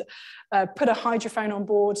opportunity to put a hydrophone on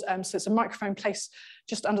board. So it's a microphone placed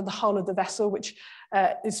just under the hull of the vessel, which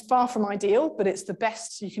is far from ideal, but it's the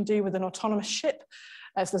best you can do with an autonomous ship.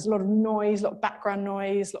 So there's a lot of noise, a lot of background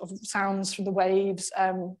noise, a lot of sounds from the waves,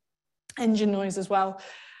 engine noise as well.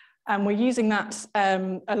 And we're using that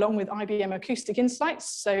along with IBM Acoustic Insights,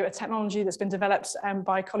 so a technology that's been developed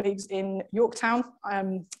by colleagues in Yorktown,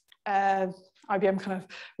 IBM kind of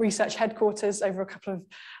research headquarters over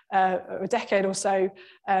a decade or so,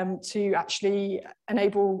 to actually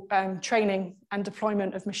enable training and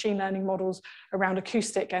deployment of machine learning models around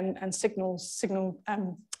acoustic and signal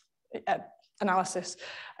analysis.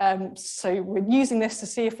 So we're using this to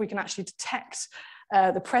see if we can actually detect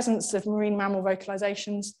the presence of marine mammal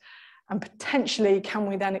vocalizations, and potentially can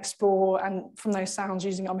we then explore, and from those sounds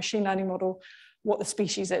using our machine learning model, what the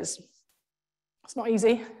species is. It's not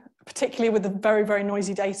easy, particularly with the very, very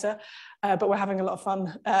noisy data, but we're having a lot of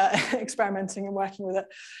fun experimenting and working with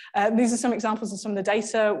it. These are some examples of some of the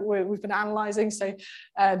data we've been analyzing. So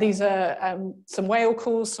these are some whale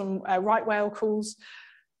calls, some right whale calls.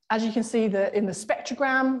 As you can see in the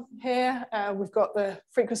spectrogram here, we've got the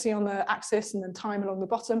frequency on the axis and then time along the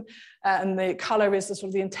bottom, and the color is the sort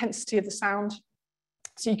of the intensity of the sound.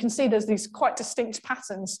 So you can see there's these quite distinct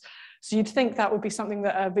patterns. So you'd think that would be something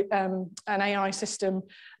that an AI system,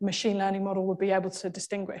 machine learning model would be able to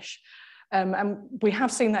distinguish. And we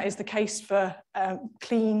have seen that is the case for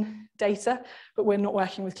clean data, but we're not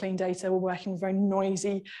working with clean data. We're working with very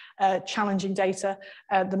noisy, challenging data.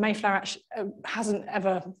 The Mayflower hasn't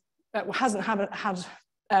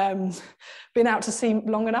been out to sea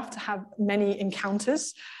long enough to have many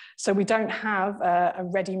encounters. So we don't have a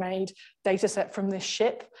ready-made data set from this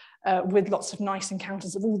ship with lots of nice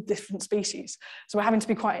encounters of all different species. So we're having to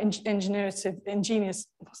be quite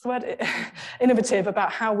innovative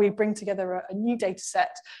about how we bring together a new data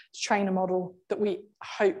set to train a model that we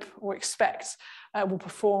hope or expect will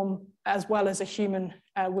perform as well as a human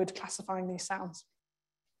would classifying these sounds.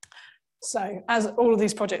 So as all of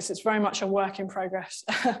these projects, it's very much a work in progress.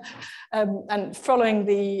 And following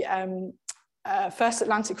the first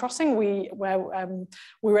Atlantic crossing, we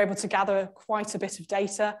were able to gather quite a bit of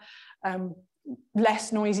data,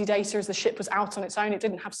 less noisy data as the ship was out on its own. It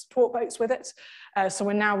didn't have support boats with it. So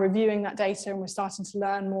we're now reviewing that data and we're starting to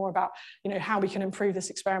learn more about how we can improve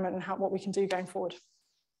this experiment and what we can do going forward.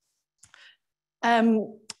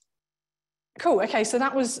 Cool, okay, so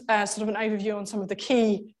that was sort of an overview on some of the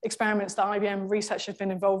key experiments that IBM research has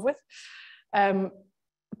been involved with.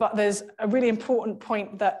 But there's a really important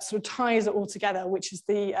point that sort of ties it all together, which is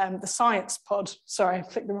the science pod. Sorry, I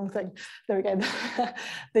clicked the wrong thing. There we go.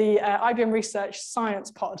 The IBM Research Science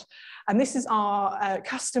Pod. And this is our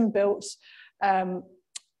custom-built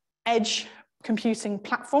edge computing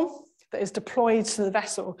platform that is deployed to the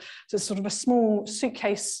vessel. So it's sort of a small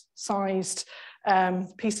suitcase-sized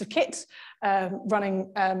piece of kit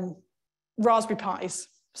running Raspberry Pis.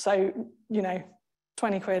 So,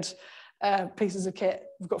 20 quid. Pieces of kit.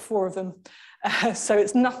 We've got 4 of them. So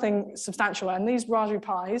it's nothing substantial. And these Raspberry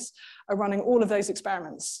Pis are running all of those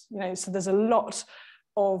experiments. So there's a lot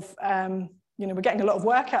of, we're getting a lot of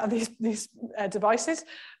work out of these devices,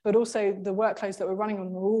 but also the workloads that we're running on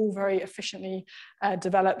them are all very efficiently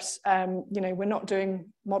developed. We're not doing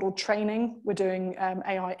model training. We're doing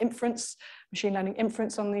AI inference, machine learning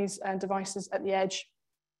inference on these devices at the edge.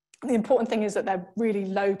 The important thing is that they're really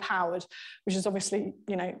low powered, which is obviously,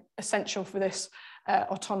 essential for this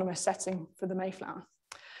autonomous setting for the Mayflower.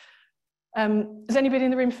 Is anybody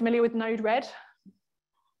in the room familiar with Node-RED?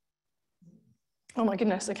 Oh my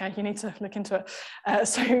goodness, okay, you need to look into it.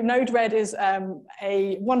 So Node-RED is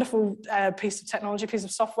a wonderful piece of technology, piece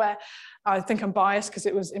of software. I think I'm biased because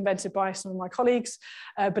it was invented by some of my colleagues,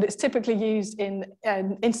 but it's typically used in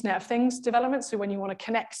Internet of Things development. So when you want to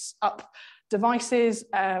connect up devices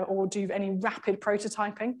or do any rapid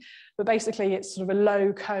prototyping, but basically it's sort of a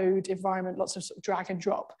low code environment, lots of sort of drag and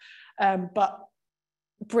drop, but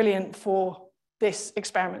brilliant for this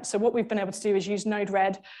experiment. So what we've been able to do is use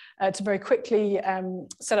Node-RED to very quickly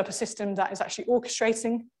set up a system that is actually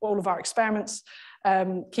orchestrating all of our experiments,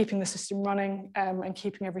 keeping the system running and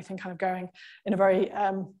keeping everything kind of going in a very,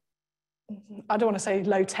 I don't want to say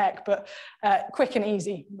low tech, but quick and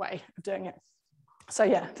easy way of doing it. So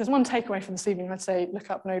yeah, there's one takeaway from this evening. I'd say look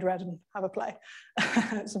up Node-RED and have a play.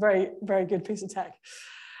 It's a very, very good piece of tech.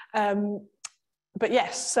 But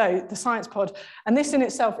yes, so the science pod, and this in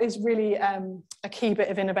itself is really a key bit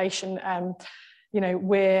of innovation.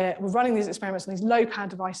 We're running these experiments on these low-power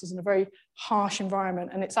devices in a very harsh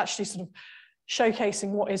environment, and it's actually sort of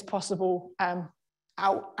showcasing what is possible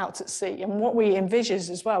out at sea. And what we envisage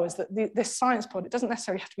as well is that this science pod, it doesn't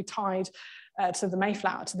necessarily have to be tied to the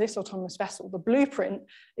Mayflower, to this autonomous vessel. The blueprint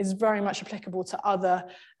is very much applicable to other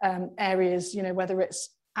areas, whether it's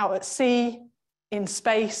out at sea, in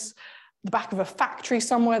space, the back of a factory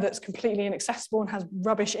somewhere that's completely inaccessible and has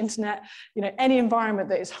rubbish internet, any environment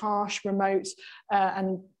that is harsh, remote,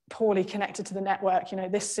 and poorly connected to the network,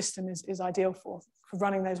 this system is ideal for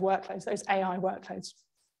running those workloads, those AI workloads.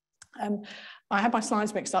 I had my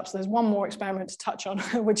slides mixed up, so there's one more experiment to touch on,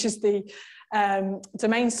 which is the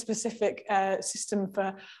domain-specific system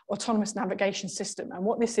for autonomous navigation system. And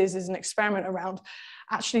what this is an experiment around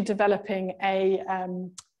actually developing a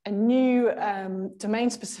new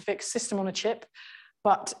domain-specific system on a chip,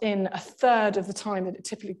 but in a third of the time that it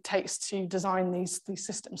typically takes to design these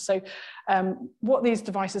systems. So what these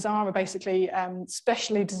devices are basically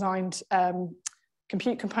specially designed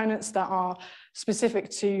compute components that are specific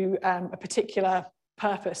to a particular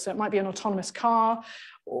purpose. So it might be an autonomous car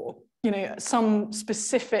or some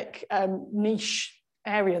specific niche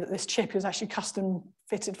area that this chip is actually custom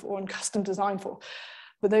fitted for and custom designed for.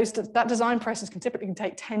 But that design process can typically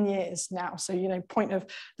take 10 years now. So, point of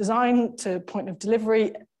design to point of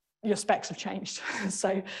delivery, your specs have changed.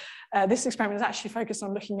 So this experiment is actually focused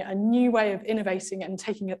on looking at a new way of innovating and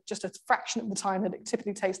taking it just a fraction of the time that it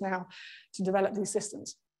typically takes now to develop these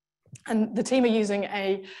systems. And the team are using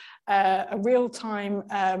a real-time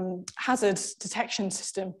hazard detection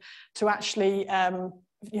system to actually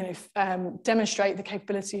demonstrate the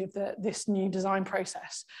capability of this new design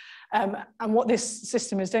process. And what this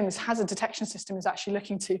system is doing, this hazard detection system, is actually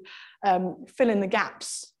looking to fill in the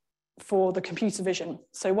gaps for the computer vision.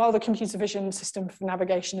 So while the computer vision system for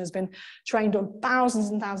navigation has been trained on thousands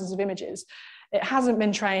and thousands of images, it hasn't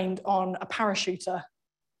been trained on a parachuter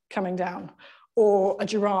coming down or a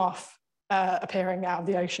giraffe appearing out of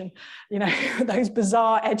the ocean. You know, those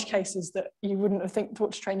bizarre edge cases that you wouldn't have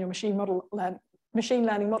thought to train your machine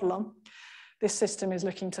learning model on. This system is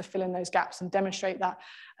looking to fill in those gaps and demonstrate that,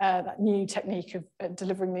 that new technique of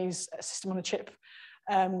delivering these system on a chip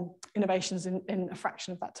innovations in a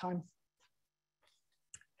fraction of that time.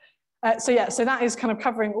 So that is kind of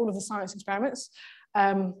covering all of the science experiments.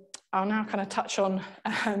 I'll now kind of touch on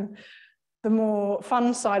the more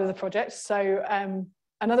fun side of the project. So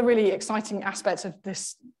another really exciting aspect of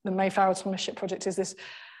this, the Mayflower Autonomous Ship project, is this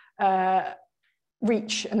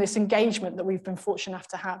reach and this engagement that we've been fortunate enough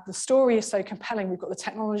to have. The story is so compelling. We've got the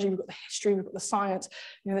technology, we've got the history, we've got the science.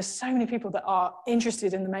 You know, there's so many people that are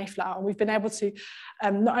interested in the Mayflower, and we've been able to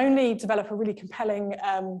not only develop a really compelling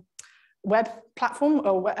web platform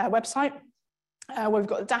or website, where we've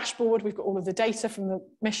got the dashboard, we've got all of the data from the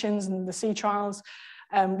missions and the sea trials.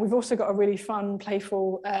 We've also got a really fun,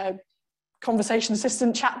 playful conversation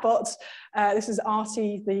assistant chatbot. This is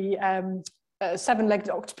Artie, the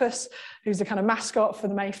seven-legged octopus, who's the kind of mascot for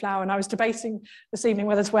the Mayflower. And I was debating this evening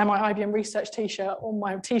whether to wear my IBM research t-shirt or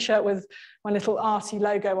my t-shirt with my little Artie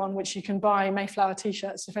logo on, which you can buy Mayflower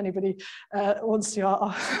t-shirts if anybody wants to.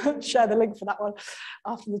 I'll share the link for that one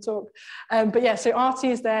after the talk. But yeah, so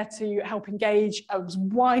Artie is there to help engage as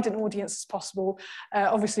wide an audience as possible.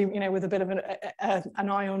 Obviously, you know, with a bit of an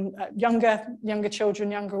eye on younger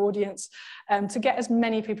children, younger audience, to get as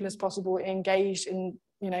many people as possible engaged in,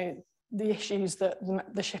 you know, the issues that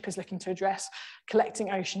the ship is looking to address,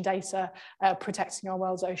 collecting ocean data, protecting our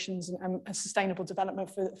world's oceans, and sustainable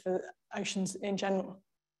development for oceans in general.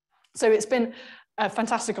 So it's been a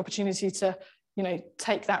fantastic opportunity to, you know,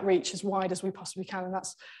 take that reach as wide as we possibly can, and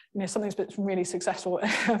that's, you know, something that's been really successful.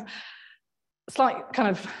 Slight kind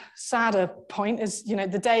of sadder point is, you know,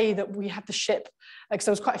 the day that we had the ship, because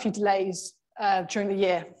there was quite a few delays during the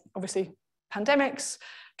year, obviously pandemics.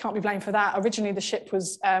 Can't be blamed for that. Originally, the ship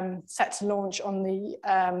was set to launch on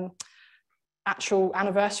the actual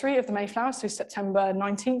anniversary of the Mayflower, so September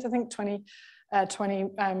 19th, I think,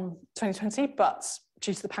 2020. But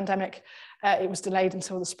due to the pandemic, it was delayed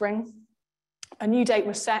until the spring. A new date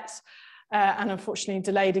was set, and unfortunately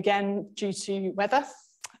delayed again due to weather.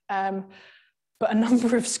 But a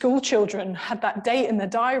number of school children had that date in their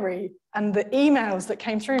diary, and the emails that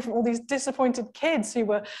came through from all these disappointed kids who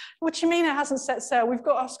were, what do you mean it hasn't set sail? We've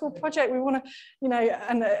got our school project, we want to, you know,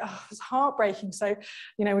 and it's heartbreaking. So,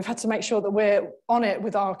 you know, we've had to make sure that we're on it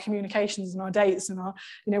with our communications and our dates and our,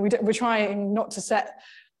 you know, we're trying not to set,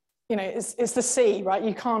 you know, it's the sea, right?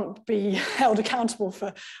 You can't be held accountable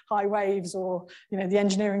for high waves or, you know, the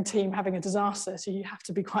engineering team having a disaster. So you have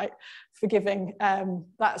to be quite forgiving.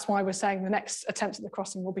 That's why we're saying the next attempt at the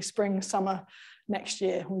crossing will be spring, summer next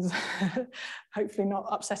year, with hopefully not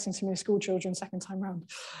upsetting too many school children second time round.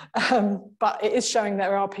 But it is showing that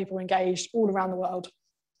there are people engaged all around the world.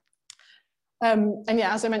 And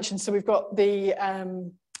yeah, as I mentioned, so we've got the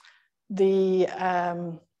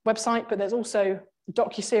website, but there's also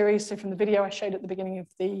docuseries. So from the video I showed at the beginning of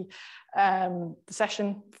the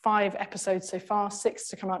session, 5 episodes so far, 6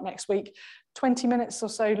 to come out next week, 20 minutes or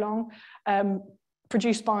so long,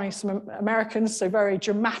 produced by some Americans, so very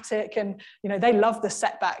dramatic, and, you know, they love the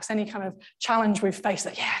setbacks, any kind of challenge we've faced,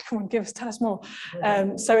 like, yeah, come on, tell us more.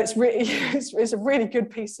 So it's really, it's a really good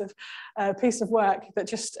piece of work that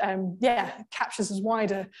just, yeah, captures as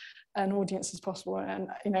wide an audience as possible. And,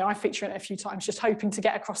 you know, I feature it a few times, just hoping to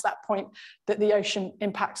get across that point that the ocean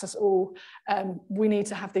impacts us all. We need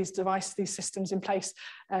to have these devices, these systems in place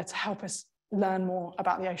to help us learn more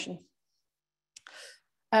about the ocean.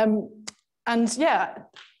 And yeah,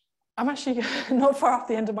 I'm actually not far off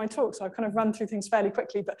the end of my talk, so I've kind of run through things fairly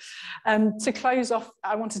quickly. But to close off,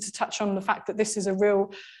 I wanted to touch on the fact that this is a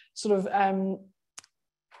real sort of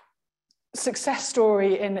success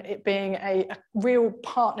story in it being a real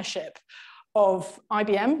partnership of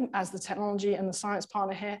IBM as the technology and the science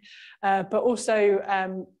partner here, but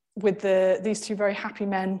also with these two very happy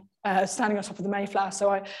men standing on top of the Mayflower. So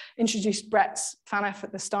I introduced Brett Phaneuf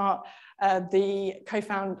at the start, the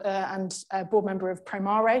co-founder and board member of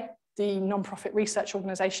Promare, the non-profit research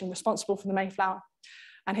organisation responsible for the Mayflower,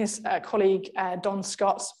 and his colleague Don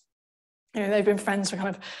Scott, You know, they've been friends for kind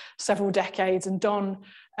of several decades, and Don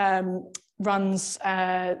runs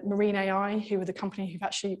Marine AI, who are the company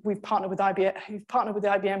we've partnered with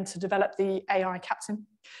IBM to develop the AI captain.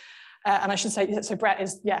 And I should say, so Brett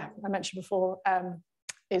is, I mentioned before,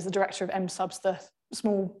 is the director of MSubs, the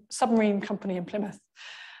small submarine company in Plymouth.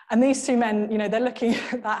 And these two men, you know, they're looking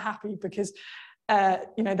that happy because,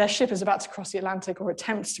 you know, their ship is about to cross the Atlantic, or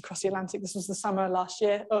attempts to cross the Atlantic. This was the summer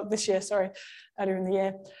this year, earlier in the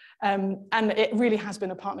year. And it really has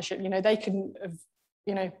been a partnership. You know, they couldn't have,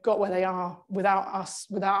 you know, got where they are without us,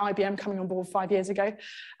 without IBM coming on board 5 years ago.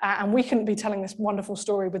 And we couldn't be telling this wonderful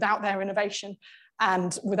story without their innovation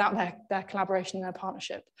and without their collaboration and their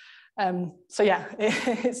partnership. So yeah,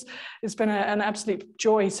 it's been an absolute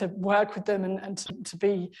joy to work with them and to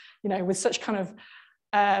be, you know, with such kind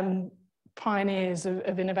of pioneers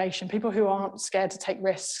of innovation, people who aren't scared to take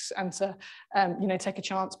risks and to, you know, take a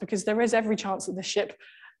chance, because there is every chance that the ship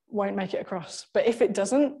won't make it across. But if it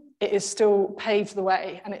doesn't, it is still paved the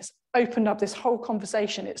way, and it's opened up this whole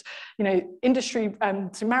conversation. It's, you know, industry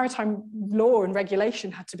to maritime law and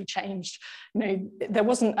regulation had to be changed. You know, there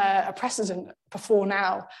wasn't a precedent before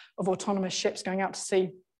now of autonomous ships going out to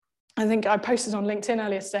sea. I think I posted on LinkedIn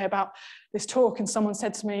earlier today about this talk, and someone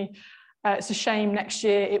said to me, it's a shame next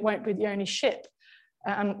year it won't be the only ship.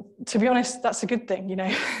 And to be honest, that's a good thing. You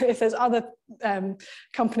know, if there's other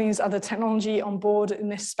companies, other technology on board in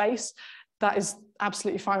this space, that is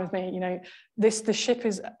absolutely fine with me. You know, the ship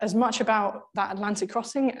is as much about that Atlantic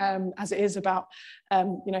crossing as it is about,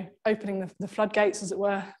 you know, opening the floodgates, as it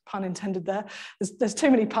were, pun intended there. There's too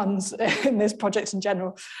many puns in this project in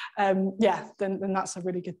general. Yeah, then that's a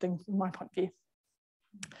really good thing from my point of view.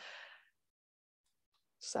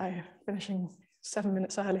 So finishing 7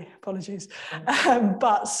 minutes early, apologies.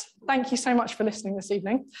 But thank you so much for listening this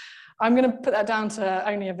evening. I'm going to put that down to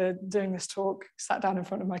only ever doing this talk sat down in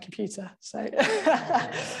front of my computer. So,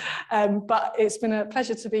 but it's been a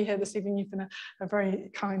pleasure to be here this evening. You've been a very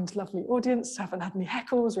kind, lovely audience. I haven't had any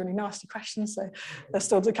heckles or any nasty questions, so they're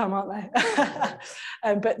still to come, aren't they?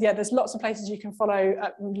 But yeah, there's lots of places you can follow,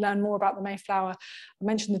 learn more about the Mayflower. I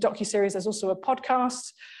mentioned the docuseries. There's also a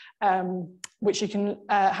podcast, which you can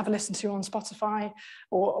have a listen to on Spotify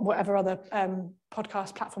or whatever other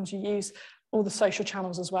podcast platforms you use, all the social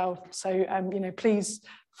channels as well. So, you know, please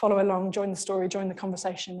follow along, join the story, join the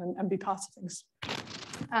conversation, and be part of things.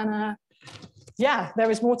 And yeah,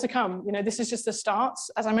 there is more to come. You know, this is just the start.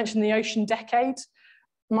 As I mentioned, the ocean decade.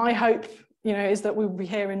 My hope, you know, is that we'll be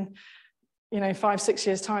here in, you know, 5-6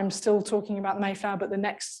 years' time, still talking about the Mayflower, but the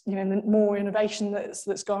next, you know, more innovation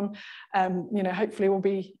that's gone, you know, hopefully we'll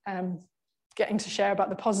be getting to share about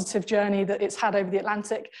the positive journey that it's had over the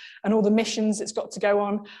Atlantic and all the missions it's got to go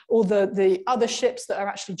on, all the other ships that are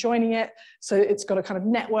actually joining it. So it's got a kind of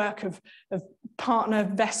network of partner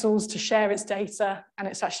vessels to share its data, and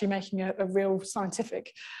it's actually making a real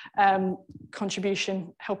scientific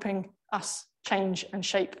contribution, helping us change and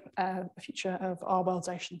shape the future of our world's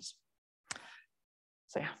oceans.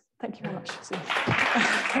 So yeah, thank you very much.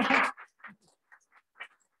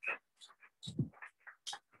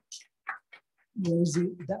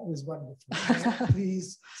 Rosie, that was wonderful.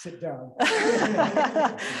 Please sit down.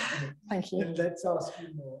 Thank you. And let's ask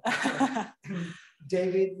you more.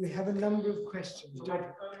 David, we have a number of questions.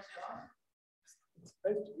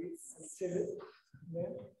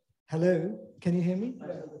 Hello, can you hear me?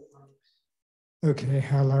 Okay,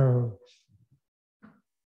 hello.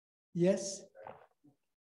 Yes?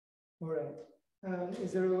 All right.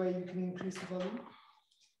 Is there a way you can increase the volume?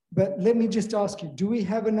 But let me just ask you, do we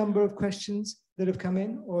have a number of questions that have come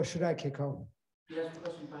in, or should I kick off? Yes, we've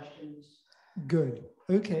got some questions. Good.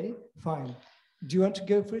 Okay, fine. Do you want to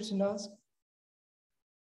go for it and ask?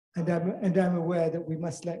 And I'm aware that we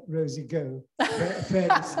must let Rosie go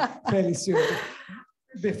fairly soon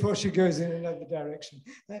before she goes in another direction.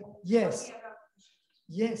 Yes.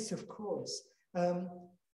 Yes, of course.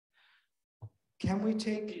 Can we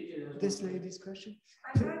take this lady's question?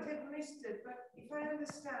 I might have missed it, but if I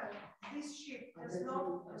understand, this ship does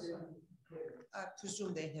not, I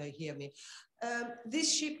presume they hear me.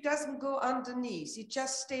 This ship doesn't go underneath, it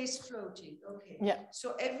just stays floating. Okay. Yeah.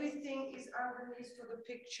 So everything is underneath for the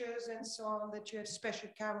pictures and so on, that you have special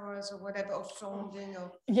cameras or whatever, or sounding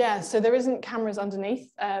or... Yeah, so there isn't cameras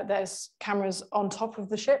underneath. There's cameras on top of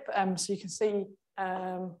the ship. So you can see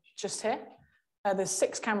just here. There's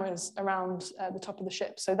 6 cameras around the top of the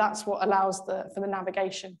ship. So that's what allows for the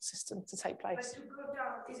navigation system to take place. But to go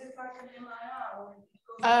down, is it like an MIR? Or it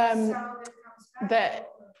goes sound and comes back?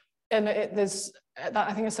 There's,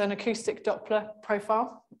 I think it's an acoustic Doppler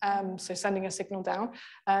profile, so sending a signal down.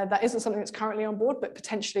 That isn't something that's currently on board, but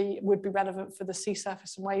potentially would be relevant for the sea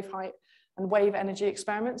surface and wave height and wave energy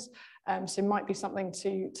experiments. So it might be something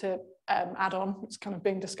to add on. It's kind of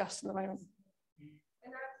being discussed at the moment.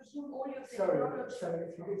 And I presume all your technology,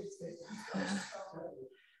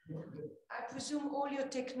 I presume all your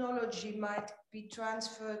technology might be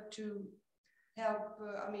transferred to help,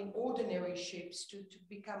 I mean, ordinary ships to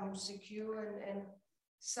become more secure, and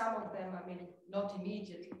some of them, I mean, not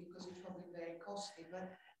immediately because it's probably very costly, but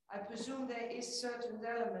I presume there is certain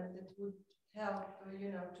element that would help,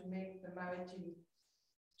 you know, to make the maritime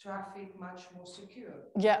traffic much more secure.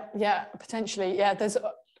 Yeah, potentially. Yeah, there's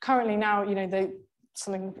currently now, you know,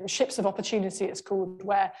 something ships of opportunity it's called,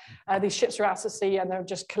 where these ships are out at sea and they're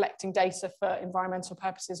just collecting data for environmental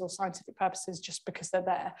purposes or scientific purposes just because they're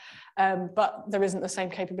there, but there isn't the same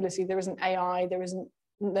capability, there isn't AI,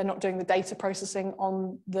 they're not doing the data processing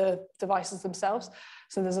on the devices themselves,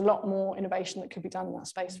 so there's a lot more innovation that could be done in that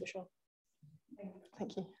space for sure.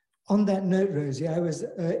 Thank you. On that note, Rosie, I was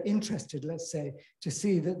interested, let's say, to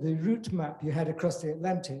see that the route map you had across the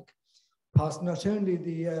Atlantic passed not only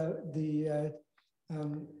the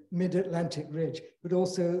mid-Atlantic ridge, but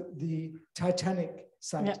also the Titanic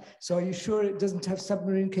site. Yeah. So are you sure it doesn't have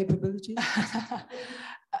submarine capabilities?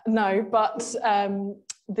 No, but I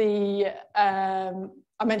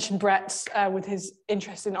mentioned Brett with his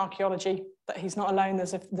interest in archaeology, that he's not alone.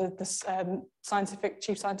 There's the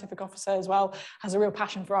chief scientific officer as well has a real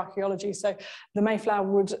passion for archaeology. So the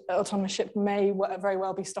Mayflower Autonomous Ship may very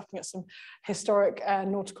well be stopping at some historic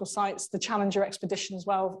nautical sites. The Challenger expedition as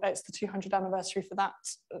well, it's the 200th anniversary for that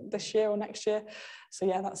this year or next year. So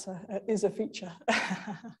yeah, is a feature.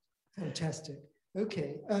 Fantastic.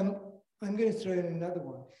 Okay, I'm going to throw in another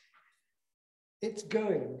one. It's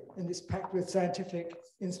going, and it's packed with scientific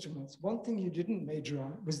instruments. One thing you didn't major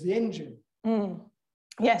on was the engine.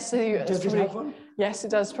 Yes, so does it have one? Yes, it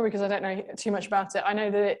does, probably because I don't know too much about it. I know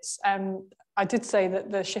that it's, I did say that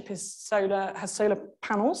the ship has solar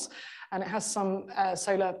panels, and it has some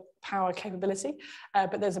solar power capability,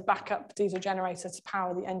 but there's a backup diesel generator to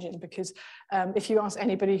power the engine, because if you ask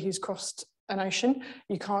anybody who's crossed an ocean,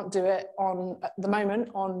 you can't do it at the moment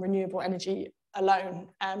on renewable energy alone,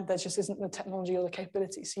 and there just isn't the technology or the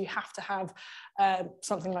capability, so you have to have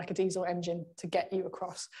something like a diesel engine to get you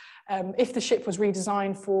across. If the ship was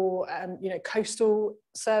redesigned for coastal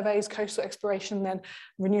surveys, coastal exploration, then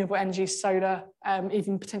renewable energy, solar,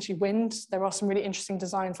 even potentially wind. There are some really interesting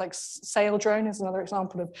designs, like sail drone is another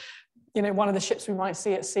example of one of the ships we might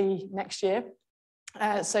see at sea next year.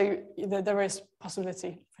 So there is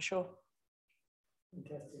possibility for sure.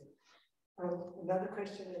 Fantastic. Another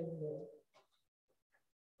question in the...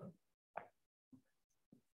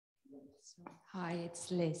 Hi, it's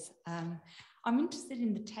Liz. I'm interested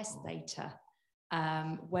in the test data.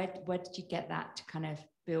 Where did you get that to kind of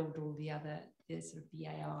build all the sort of the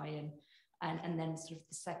AI and then sort of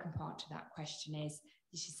the second part to that question is,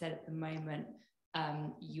 as you said, at the moment,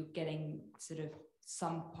 you're getting sort of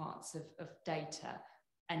some parts of data.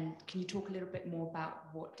 And can you talk a little bit more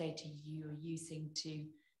about what data you're using to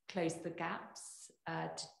close the gaps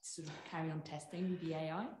to sort of carry on testing the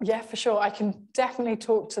AI? Yeah, for sure. I can definitely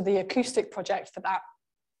talk to the acoustic project for that,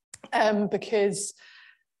 because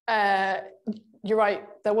you're right,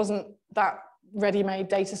 there wasn't that ready-made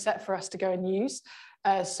data set for us to go and use.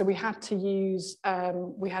 So we had to use,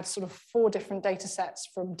 we had sort of 4 different data sets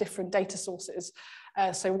from different data sources.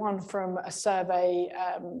 So one from a survey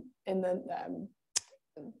in the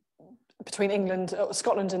between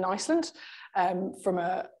Scotland and Iceland, from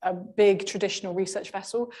a big traditional research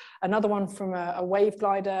vessel, another one from a wave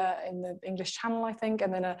glider in the English Channel, I think,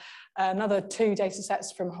 and then another 2 data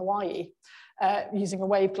sets from Hawaii, using a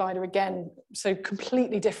wave glider again, so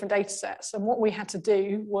completely different data sets. And what we had to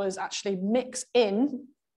do was actually mix in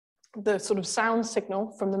the sort of sound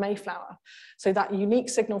signal from the Mayflower, so that unique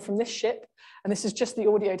signal from this ship, and this is just the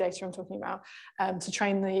audio data I'm talking about, to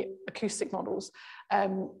train the acoustic models.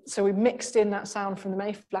 So we mixed in that sound from the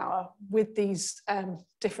Mayflower with these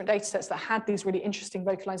different data sets that had these really interesting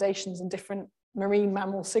vocalizations and different marine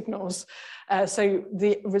mammal signals. So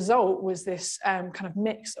the result was this kind of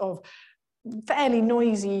mix of fairly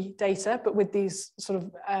noisy data, but with these sort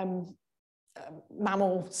of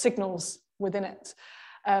mammal signals within it.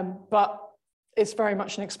 But it's very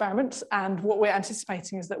much an experiment, and what we're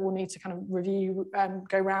anticipating is that we'll need to kind of review,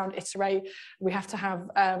 go around, iterate. We have to have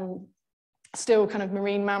still kind of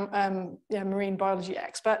marine biology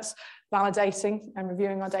experts validating and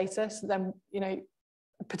reviewing our data. So then,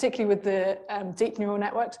 particularly with the deep neural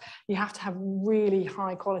networks, you have to have really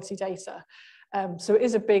high quality data. So it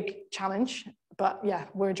is a big challenge, but yeah,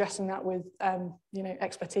 we're addressing that with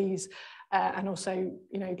expertise, and also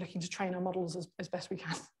looking to train our models as best we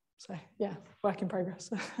can. So yeah, work in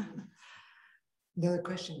progress. Another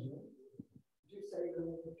question here.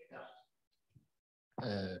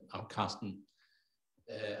 I'm Carsten.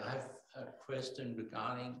 I have a question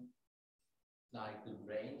regarding, like, the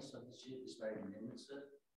range of the ship is very limited,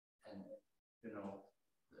 and you know,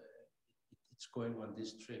 it's going on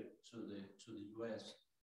this trip to the US.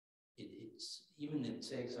 It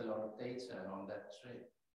takes a lot of data on that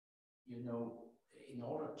trip. You know, in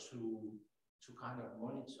order to kind of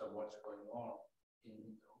monitor what's going on in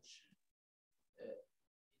the ocean,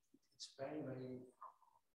 it's very, very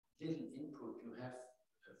little input you have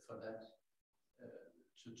for that,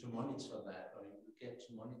 to monitor that, or you get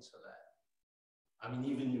to monitor that. I mean,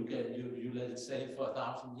 even you let it say for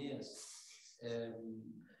 1,000 years.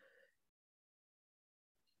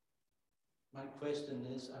 My question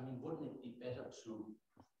is, I mean, wouldn't it be better to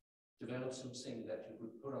develop something that you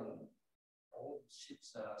could put on all the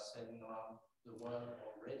ships that are sailing around the world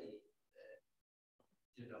already,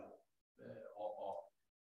 you know, or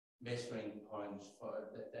measuring points for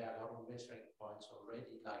that? There are a lot of measuring points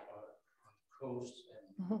already, like on the coast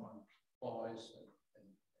and on buoys and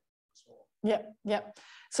so on. Yeah, yeah.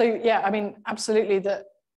 So yeah, I mean, absolutely that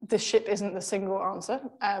the ship isn't the single answer,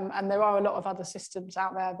 and there are a lot of other systems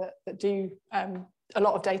out there that do a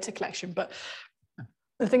lot of data collection. But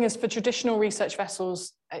the thing is, for traditional research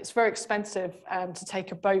vessels, it's very expensive to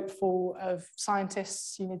take a boat full of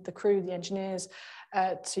scientists. You need the crew, the engineers,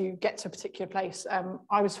 to get to a particular place.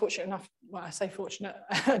 I was fortunate enough, well, I say fortunate,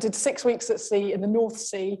 I did 6 weeks at sea in the North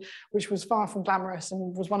Sea, which was far from glamorous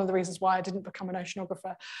and was one of the reasons why I didn't become an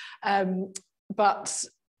oceanographer. But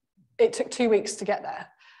it took 2 weeks to get there.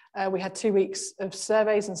 We had 2 weeks of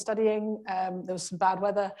surveys and studying. There was some bad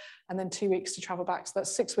weather, and then 2 weeks to travel back. So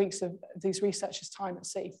that's 6 weeks of these researchers' time at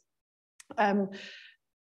sea.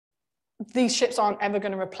 These ships aren't ever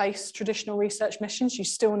going to replace traditional research missions. You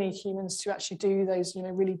still need humans to actually do those, you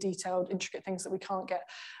know, really detailed, intricate things that we can't get,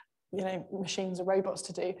 you know, machines or robots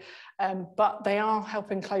to do. But they are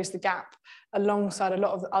helping close the gap alongside a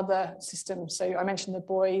lot of the other systems. So I mentioned the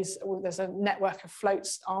buoys. There's a network of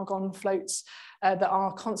floats, argon floats, that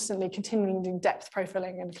are constantly continuing doing depth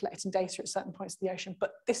profiling and collecting data at certain points of the ocean.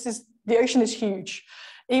 But the ocean is huge.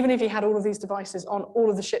 Even if you had all of these devices on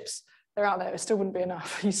all of the ships that are out there, it still wouldn't be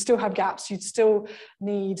enough. You still have gaps. You'd still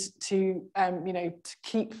need to, you know, to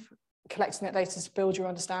keep collecting that data to build your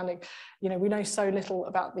understanding. You know, we know so little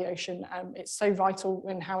about the ocean. It's so vital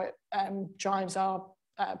in how it drives our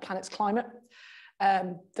planet's climate,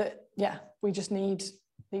 that, yeah, we just need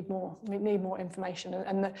more. We need more information.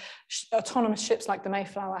 And the autonomous ships like the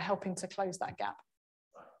Mayflower are helping to close that gap.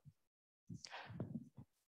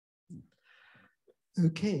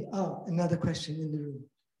 Okay. Oh, another question in the room.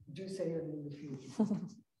 Do say your name in the future.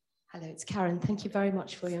 Hello, it's Karen. Thank you very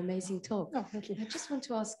much for your amazing talk. Oh, thank you. I just want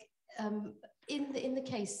to ask, in the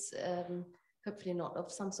case, hopefully not,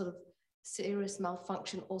 of some sort of serious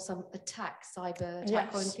malfunction or some attack, cyber attack,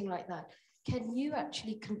 Yes. or anything like that, can you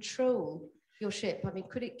actually control your ship? I mean,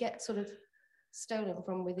 could it get sort of stolen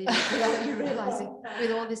from within without you realizing,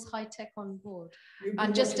 with all this high tech on board?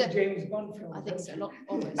 And just James Bond film. I think so, not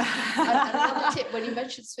almost. And another tip, when you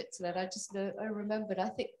mentioned Switzerland, I remembered, I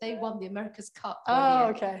think they won the America's Cup. Oh,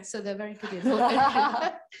 okay. So they're very good in all.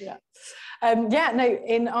 Yeah. Yeah, no,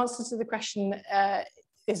 in answer to the question,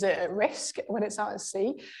 is it at risk when it's out at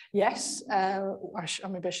sea? Yes. Maybe I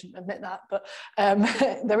shouldn't admit that, but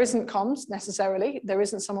there isn't comms necessarily. There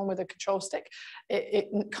isn't someone with a control stick.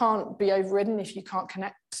 It can't be overridden if you can't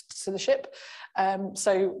connect to the ship.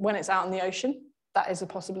 So when it's out in the ocean, that is a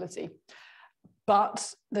possibility.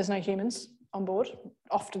 But there's no humans on board.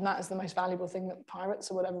 Often that is the most valuable thing that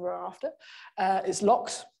pirates or whatever are after. It's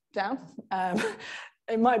locked down.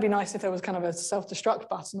 It might be nice if there was kind of a self-destruct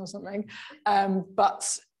button or something.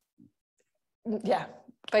 But yeah,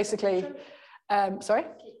 basically, sorry?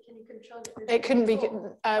 Can you control it? It couldn't be,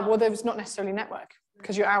 well, there's not necessarily network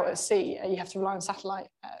because you're out at sea. You have to rely on satellite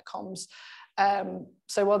comms.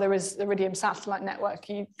 So while there is the Iridium satellite network,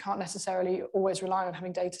 you can't necessarily always rely on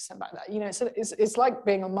having data sent back there. You know, it's like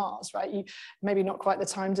being on Mars, right? You maybe not quite the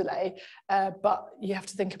time delay, but you have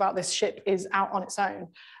to think about this ship is out on its own.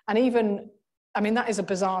 And even, I mean, that is a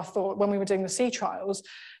bizarre thought. When we were doing the sea trials,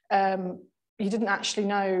 you didn't actually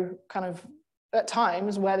know kind of at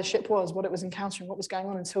times where the ship was, what it was encountering, what was going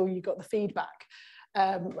on until you got the feedback,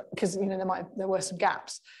 because you know there were some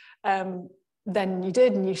gaps. Then you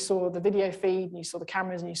did, and you saw the video feed, and you saw the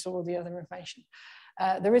cameras, and you saw all the other information.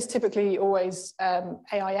 There is typically always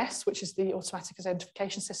AIS, which is the automatic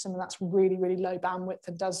identification system, and that's really, really low bandwidth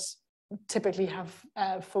and does typically have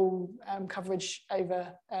full coverage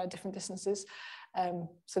over different distances.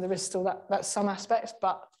 So there is still that some aspect,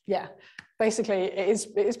 but yeah, basically it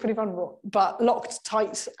is pretty vulnerable, but locked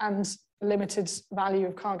tight and limited value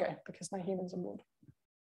of cargo because no humans on board.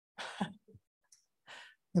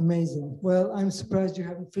 Amazing. Well, I'm surprised you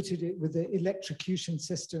haven't fitted it with the electrocution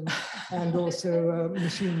system and also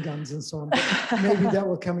machine guns and so on, but maybe that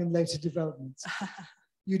will come in later developments.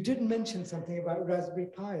 You did mention something about Raspberry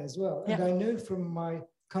Pi as well. And I know from my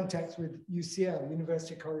contacts with UCL,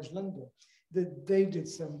 University College London, that they did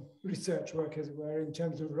some research work, as it were, in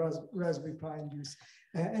terms of Raspberry Pi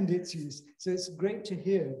and its use. So it's great to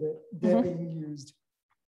hear that they're being used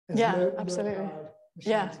as absolutely.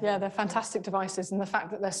 Yeah, they're fantastic devices, and the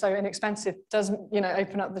fact that they're so inexpensive does, you know,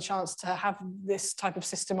 open up the chance to have this type of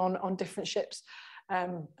system on different ships.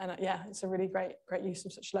 And yeah, it's a really great use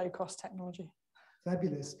of such low-cost technology.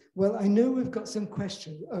 Fabulous. Well, I know we've got some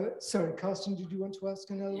questions. Sorry, Carsten, did you want to ask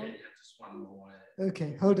another one? Yeah, just one more.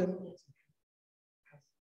 Okay, hold on.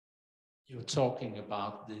 You were talking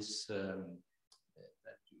about this, that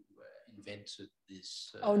you invented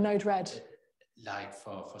this. Node red. Like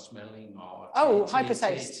for smelling or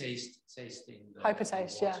hypertaste. Tasting the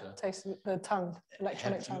hypertaste, the yeah, taste the tongue,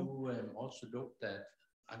 electronic tongue. Have you also looked at,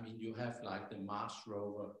 I mean, you have like the Mars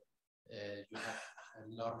rover, you have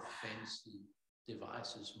a lot of fancy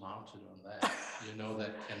devices mounted on that, you know,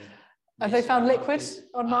 that can... Have they found liquids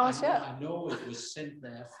on Mars yet? I know it was sent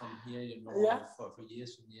there from here, you know, for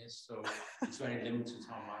years and years, so it's very limited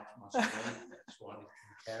how much weight that's what it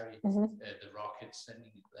can carry, the rocket sending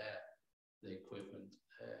it there. The equipment,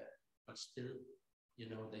 but still, you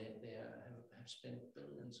know, they have spent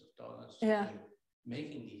billions of dollars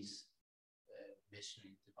making these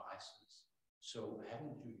measuring devices. So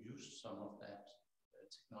haven't you used some of that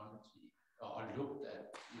technology or looked at,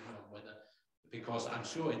 you know, whether, because I'm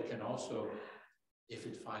sure it can also, if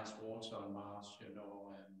it finds water on Mars, you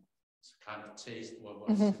know, it's kind of taste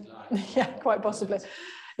what's it like. Yeah, quite possibly.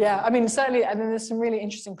 Yeah, I mean, certainly, and then there's some really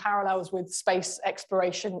interesting parallels with space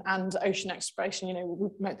exploration and ocean exploration. You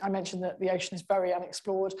know, I mentioned that the ocean is very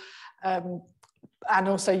unexplored. And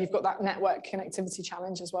also you've got that network connectivity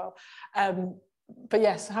challenge as well. But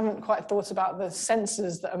yes, I haven't quite thought about the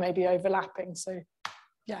sensors that are maybe overlapping. So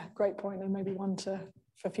yeah, great point, and maybe one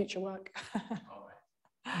for future work.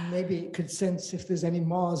 Maybe it could sense if there's any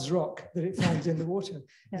Mars rock that it finds in the water.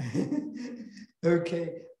 Yeah.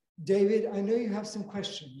 Okay. David, I know you have some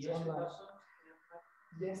questions online.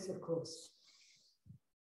 Yes, of course.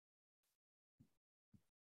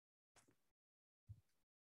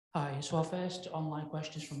 Hi, so our first online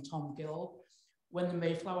question is from Tom Gill. When the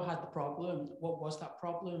Mayflower had the problem, what was that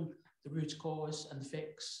problem, the root cause and the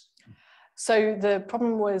fix? So the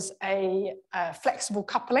problem was a flexible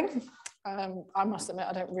coupling. I must admit,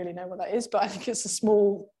 I don't really know what that is, but I think it's a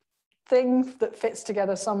small thing that fits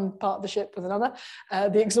together some part of the ship with another.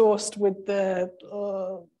 The exhaust with the,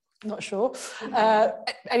 not sure.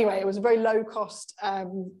 Anyway, it was a very low cost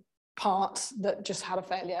part that just had a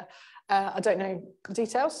failure. I don't know the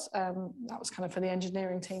details. That was kind of for the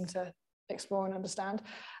engineering team to explore and understand.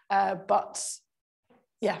 But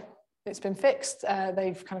yeah, it's been fixed.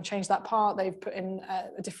 They've kind of changed that part. They've put in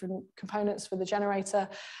different components for the generator,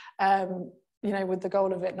 you know, with the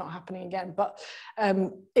goal of it not happening again. But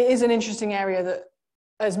it is an interesting area that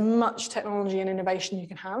as much technology and innovation you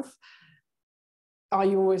can have, are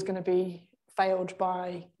you always going to be failed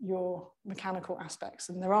by your mechanical aspects?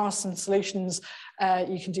 And there are some solutions.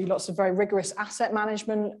 You can do lots of very rigorous asset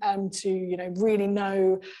management to, you know, really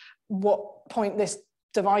know what point this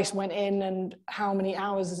device went in and how many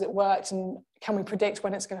hours has it worked and can we predict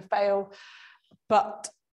when it's going to fail. But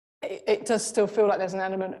it does still feel like there's an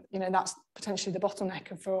element, you know, that's potentially the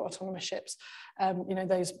bottleneck for autonomous ships. You know,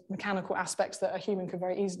 those mechanical aspects that a human could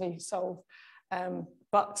very easily solve.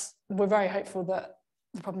 But we're very hopeful that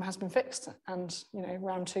the problem has been fixed and, you know,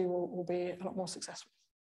 round two will be a lot more successful.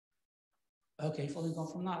 Okay, following on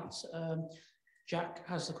from that, Jack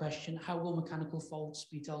has the question, how will mechanical faults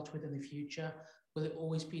be dealt with in the future? Will it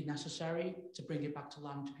always be necessary to bring it back to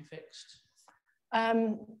land to be fixed?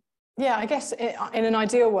 Yeah, I guess in an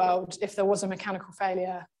ideal world, if there was a mechanical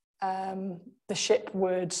failure, the ship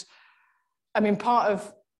would, I mean, part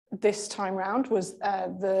of this time round was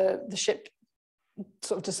the ship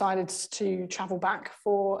sort of decided to travel back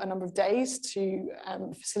for a number of days to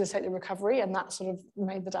facilitate the recovery, and that sort of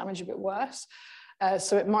made the damage a bit worse.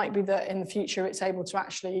 So it might be that in the future it's able to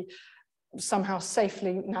actually somehow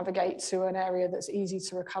safely navigate to an area that's easy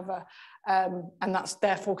to recover, and that's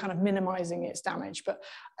therefore kind of minimizing its damage. But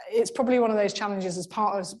it's probably one of those challenges as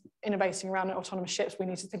part of innovating around autonomous ships. We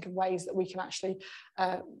need to think of ways that we can actually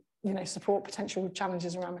you know, support potential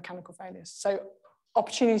challenges around mechanical failures. So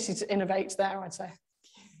opportunity to innovate there, I'd say.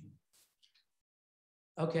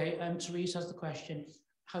 Okay, Therese has the question.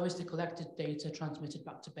 How is the collected data transmitted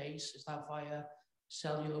back to base? Is that via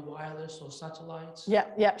cellular, wireless, or satellites?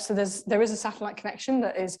 Yeah. So there is a satellite connection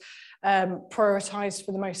that is prioritized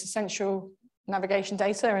for the most essential navigation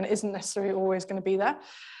data, and it isn't necessarily always going to be there.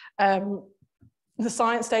 The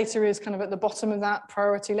science data is kind of at the bottom of that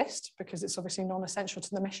priority list because it's obviously non-essential to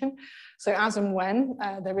the mission. So as and when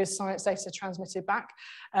there is science data transmitted back,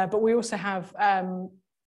 but we also have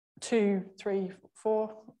 2, 3,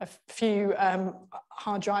 4, a few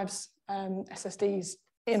hard drives, SSDs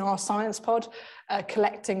in our science pod,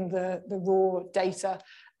 collecting the raw data,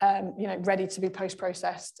 ready to be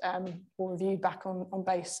post-processed or reviewed back on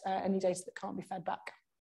base, any data that can't be fed back.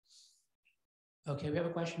 Okay, we have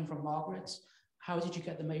a question from Margaret. How did you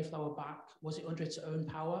get the Mayflower back? Was it under its own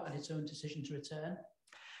power and its own decision to return?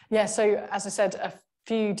 Yeah, so as I said, a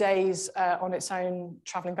few days on its own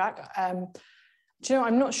travelling back. Do you know,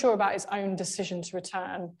 I'm not sure about its own decision to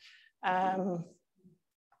return.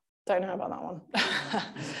 Don't know about that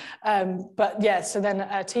one. But yeah, so then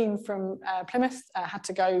a team from Plymouth had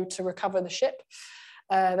to go to recover the ship.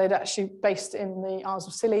 They'd actually based in the Isles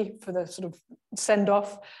of Scilly for the sort of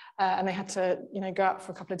send-off, and they had to, go out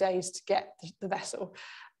for a couple of days to get the vessel.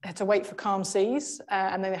 They had to wait for calm seas,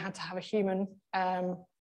 and then they had to have a human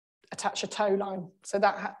attach a tow line. So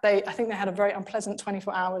that I think they had a very unpleasant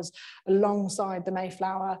 24 hours alongside the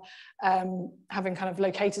Mayflower, having kind of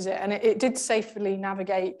located it, and it did safely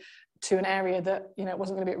navigate to an area that it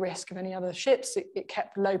wasn't going to be at risk of any other ships. It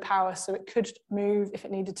kept low power, so it could move if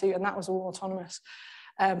it needed to, and that was all autonomous.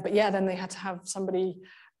 But yeah, then they had to have somebody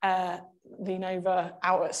lean over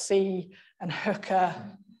out at sea and hook a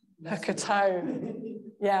tow,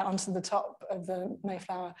 onto the top of the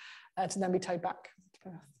Mayflower to then be towed back to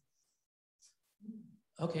Plymouth.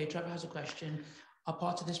 Okay, Trevor has a question. Are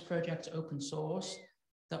part of this project open source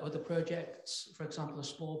that other projects, for example, a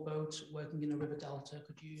small boat working in a river delta,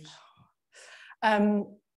 could use?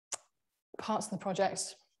 Parts of the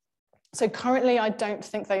project. So currently, I don't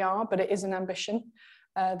think they are, but it is an ambition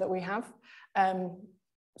that we have.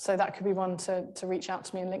 So that could be one to reach out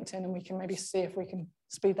to me on LinkedIn, and we can maybe see if we can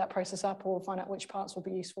speed that process up or find out which parts will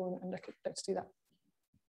be useful and look to do that.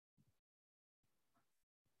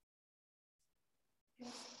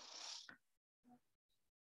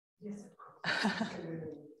 Yes.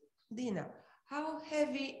 Dina, how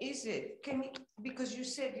heavy is it? Because you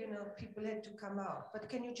said, people had to come out, but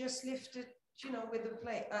can you just lift it, with the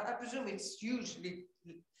plane? I presume it's usually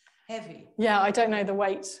heavy. Yeah, I don't know the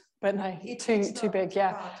weight, but no, too big.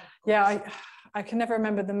 Yeah, I can never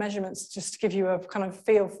remember the measurements just to give you a kind of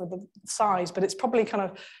feel for the size, but it's probably kind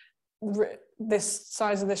of this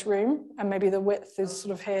size of this room, and maybe the width is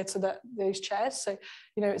sort of here to these chairs. So,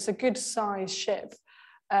 it's a good size ship.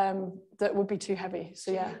 That would be too heavy.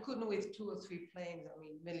 So yeah. You couldn't with 2 or 3 planes,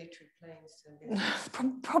 military planes.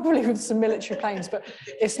 Probably with some military planes, but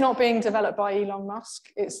it's not being developed by Elon Musk.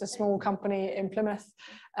 It's a small company in Plymouth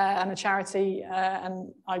and a charity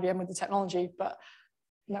and IBM with the technology, but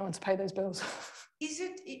no one to pay those bills. Is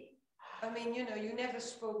it, you never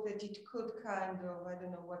spoke that it could kind of, I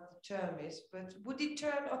don't know what the term is, but would it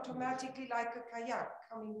turn automatically like a kayak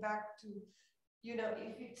coming back to,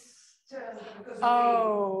 if it's because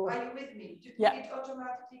are you with me? Did it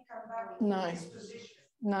automatically come back in this position?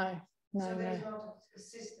 No. So there's not a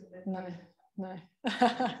system that... No.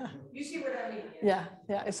 You see what I mean? Yeah.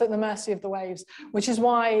 It's at the mercy of the waves, which is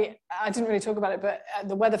why I didn't really talk about it, but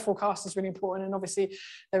the weather forecast is really important. And obviously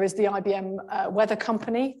there is the IBM weather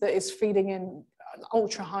company that is feeding in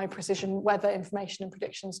ultra high precision weather information and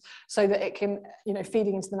predictions so that it can,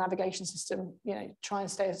 feeding into the navigation system, try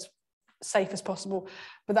and stay as safe as possible,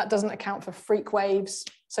 but that doesn't account for freak waves.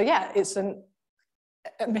 So yeah, it's a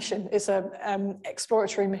mission. It's a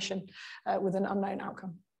exploratory mission with an unknown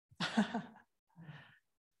outcome.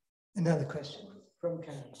 Another question from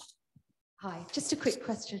Karen. Hi, just a quick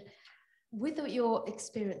question. With your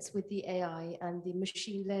experience with the AI and the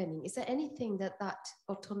machine learning, is there anything that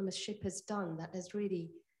autonomous ship has done that has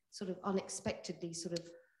really sort of unexpectedly sort of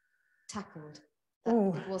tackled? That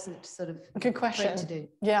it wasn't sort of a good question to do.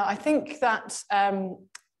 Yeah, I think that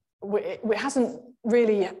it hasn't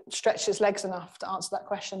really stretched its legs enough to answer that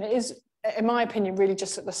question. It is, in my opinion, really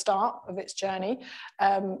just at the start of its journey.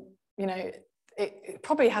 It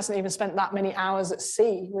probably hasn't even spent that many hours at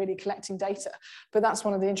sea really collecting data, but that's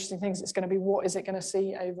one of the interesting things. It's going to be, what is it going to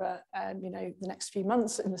see over the next few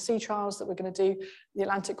months in the sea trials that we're going to do, the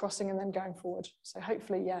Atlantic crossing, and then going forward. So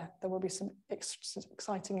hopefully, yeah, there will be some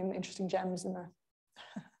exciting and interesting gems in there.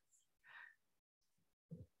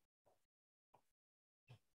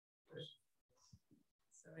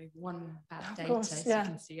 sorry, one about Of data, course, so yeah. you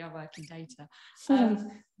can see our working data.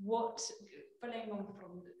 What, following on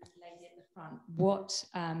from the lady at the front, what,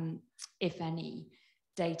 if any,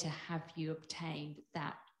 data have you obtained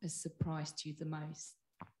that has surprised you the most?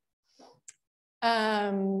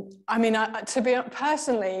 I mean, to be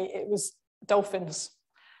personally, it was dolphins.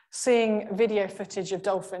 Seeing video footage of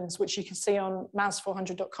dolphins, which you can see on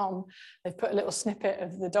mas400.com, they've put a little snippet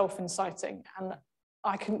of the dolphin sighting, and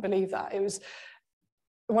I couldn't believe that. It was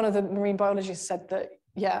one of the marine biologists said that,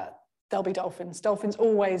 yeah, there'll be dolphins. Dolphins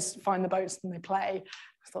always find the boats and they play.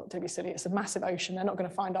 I thought, don't be silly, it's a massive ocean. They're not going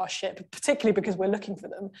to find our ship, particularly because we're looking for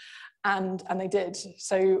them. And they did.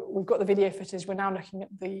 So we've got the video footage. We're now looking at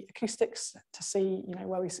the acoustics to see, you know,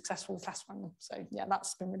 where we're successful with classifying them. So yeah,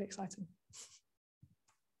 that's been really exciting.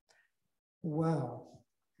 Wow.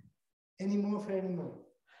 Any more for any more?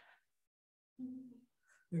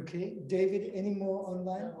 Okay, David, any more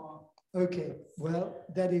online? Okay, well,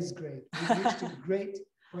 that is great. We reached a great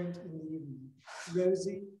point in the evening.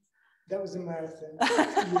 Rosie, that was a marathon.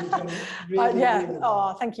 You've done really, Yeah, really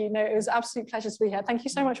well. oh, thank you. No, it was an absolute pleasure to be here. Thank you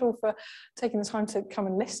so much all for taking the time to come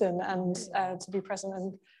and listen and to be present,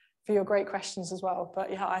 and for your great questions as well.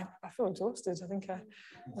 But yeah, I feel exhausted. I think.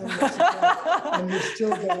 And we've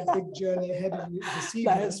still got a big journey ahead of you this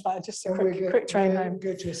evening. No, it's fine. Just a quick train home.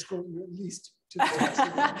 Go to escort you at least to the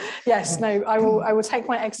taxi. Yes, no, I will take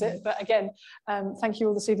my exit. But again, thank you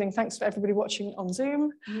all this evening. Thanks for everybody watching on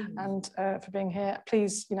Zoom and for being here.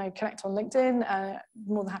 Please, you know, connect on LinkedIn.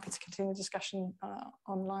 More than happy to continue the discussion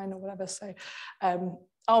online or whatever. So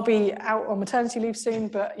I'll be out on maternity leave soon,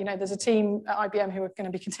 but you know, there's a team at IBM who are going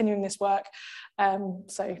to be continuing this work.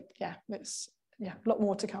 So yeah, it's a lot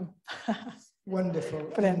more to come. Wonderful.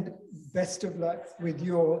 Brilliant. And best of luck with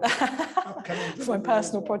your upcoming for my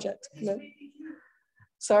personal project.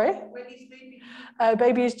 Sorry?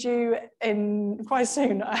 Baby is due in quite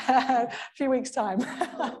soon, a few weeks' time.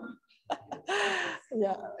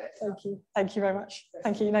 Yeah, thank you. Thank you very much.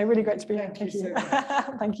 Thank you. No, really great to be here. Thank you.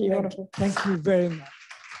 Thank you. Wonderful. Thank you very much.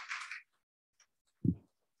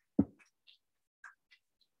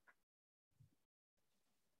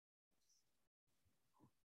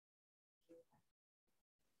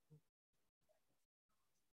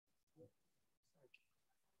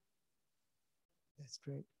 That's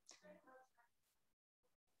great.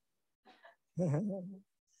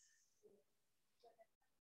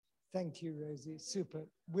 Thank you, Rosie. Super.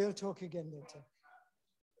 We'll talk again later.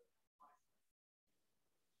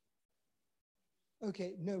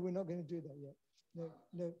 Okay, no, we're not going to do that yet.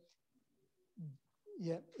 No.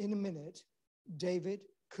 Yeah, in a minute. David,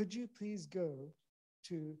 could you please go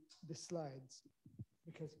to the slides?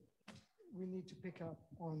 Because we need to pick up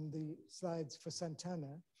on the slides for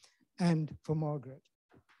Santana and for Margaret.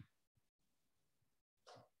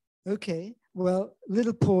 Okay, well,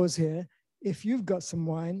 little pause here. If you've got some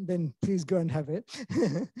wine, then please go and have it.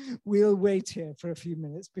 We'll wait here for a few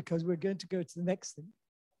minutes because we're going to go to the next thing.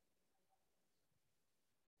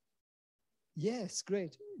 Yes,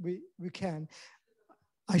 great, we can.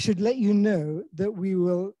 I should let you know that we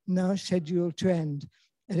will now schedule to end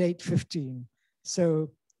at 8:15.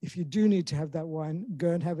 So if you do need to have that wine,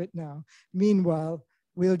 go and have it now. Meanwhile,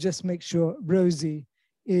 we'll just make sure Rosie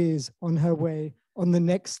is on her way on the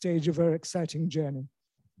next stage of her exciting journey.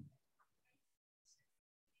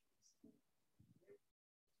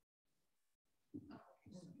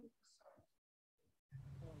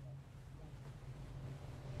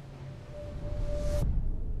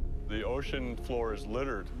 The ocean floor is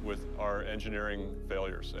littered with our engineering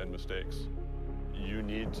failures and mistakes. You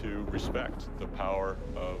need to respect the power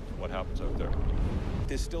of what happens out there.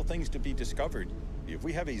 There's still things to be discovered. If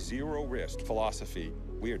we have a zero risk philosophy,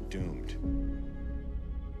 we are doomed.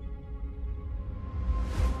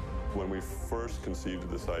 When we first conceived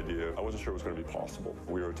of this idea, I wasn't sure it was going to be possible.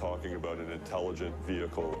 We were talking about an intelligent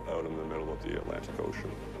vehicle out in the middle of the Atlantic Ocean.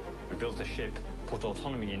 We built a ship, put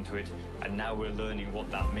autonomy into it, and now we're learning what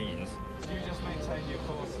that means. You just maintain your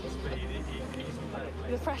course and speed.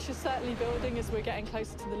 The pressure's certainly building as we're getting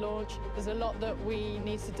closer to the launch. There's a lot that we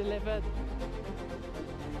need to deliver.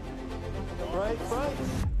 Right.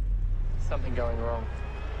 Something going wrong.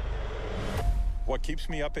 What keeps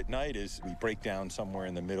me up at night is we break down somewhere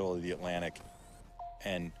in the middle of the Atlantic,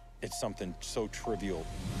 and it's something so trivial.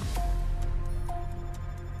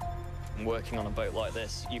 Working on a boat like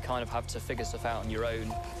this, you kind of have to figure stuff out on your own.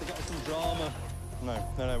 They got some drama.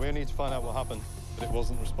 No, we need to find out what happened, but it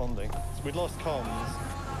wasn't responding. So we'd lost comms.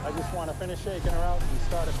 I just want to finish shaking her out and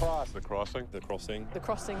start across. The crossing? The crossing. The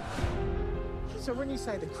crossing. So when you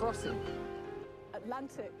say the crossing?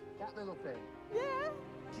 Atlantic. That little thing? Yeah.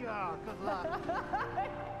 Yeah, good luck.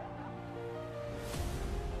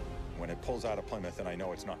 When it pulls out of Plymouth and I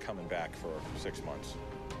know it's not coming back for 6 months.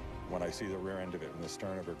 When I see the rear end of it and the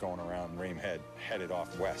stern of it going around Ream Head, headed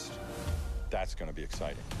off west, that's going to be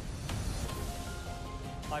exciting.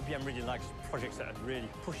 IBM really likes projects that are really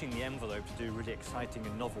pushing the envelope to do really exciting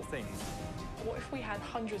and novel things. What if we had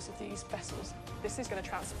hundreds of these vessels? This is going to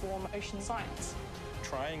transform ocean science.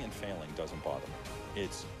 Trying and failing doesn't bother me.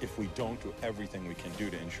 It's if we don't do everything we can do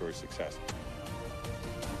to ensure success.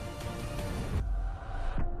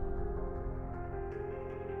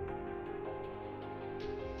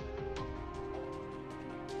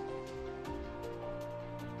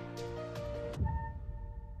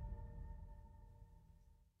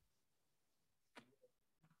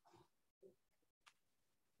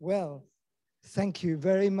 Well, thank you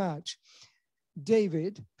very much.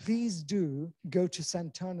 David, please do go to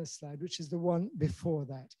Santana's slide, which is the one before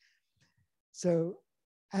that. So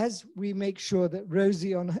as we make sure that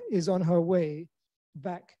Rosie is on her way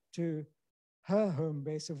back to her home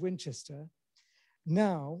base of Winchester,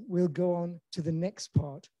 now we'll go on to the next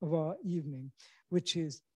part of our evening, which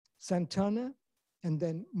is Santana and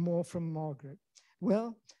then more from Margaret.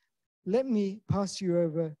 Well, let me pass you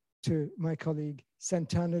over to my colleague,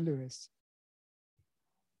 Santana Lewis.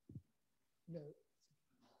 No.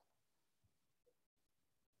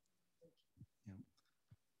 Yeah.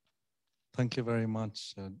 Thank you very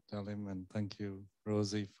much, Dalim, and thank you,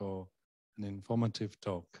 Rosie, for an informative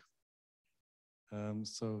talk.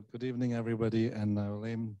 So good evening, everybody, and I will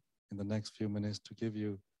aim in the next few minutes to give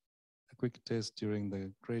you a quick taste during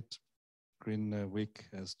the Great Green Week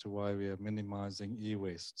as to why we are minimizing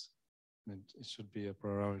e-waste. It should be a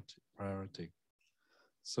priority.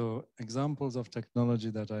 So examples of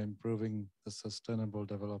technology that are improving the Sustainable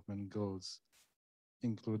Development Goals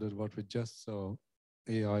included what we just saw,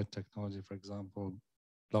 AI technology, for example,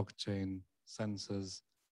 blockchain, sensors,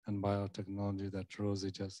 and biotechnology that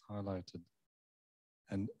Rosie just highlighted.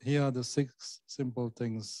 And here are the 6 simple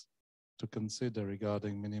things to consider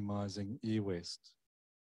regarding minimizing e-waste.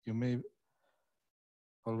 You may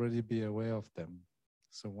already be aware of them.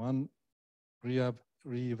 So 1,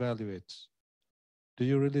 reevaluate. Do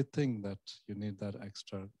you really think that you need that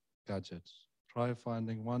extra gadget? Try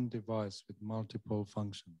finding one device with multiple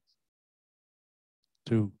functions.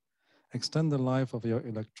 2, extend the life of your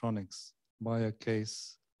electronics. Buy a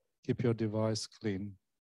case, keep your device clean,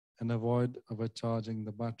 and avoid overcharging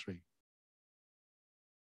the battery.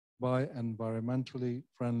 Buy environmentally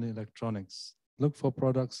friendly electronics. Look for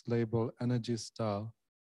products labeled Energy Star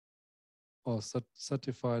or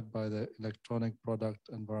certified by the Electronic Product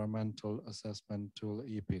Environmental Assessment Tool,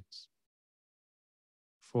 EPIT.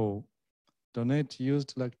 4, donate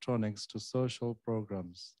used electronics to social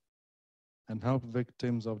programs and help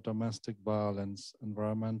victims of domestic violence,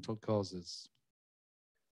 environmental causes,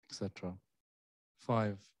 etc.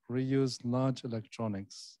 5, reuse large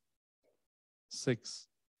electronics. 6,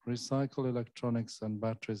 recycle electronics and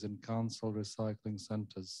batteries in council recycling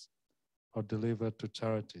centers or delivered to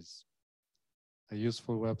charities. A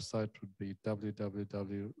useful website would be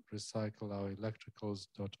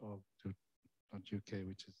www.recycleourelectricals.org.uk,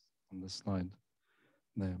 which is on the slide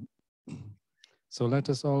there. So let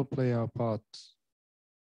us all play our part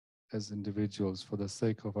as individuals for the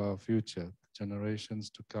sake of our future, generations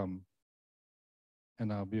to come,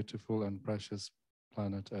 and our beautiful and precious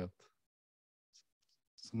planet Earth.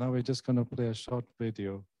 So now we're just going to play a short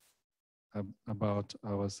video about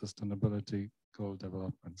our sustainability goal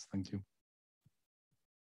developments. Thank you.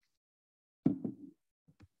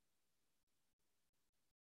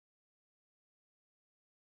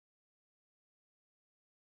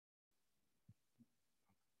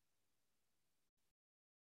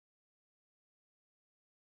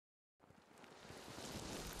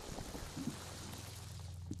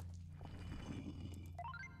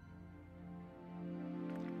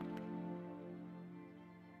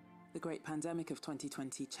 The great pandemic of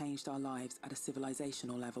 2020 changed our lives at a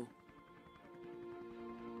civilizational level.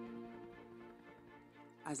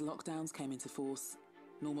 As lockdowns came into force,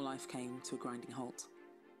 normal life came to a grinding halt.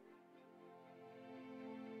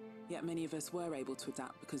 Yet many of us were able to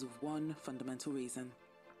adapt because of one fundamental reason.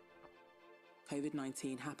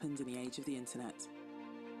 COVID-19 happened in the age of the internet.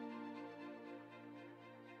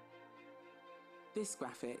 This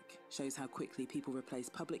graphic shows how quickly people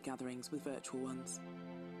replaced public gatherings with virtual ones.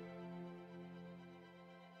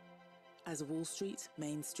 As Wall Street,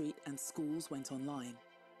 Main Street, and schools went online,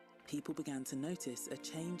 people began to notice a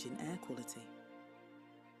change in air quality.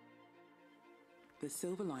 The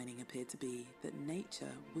silver lining appeared to be that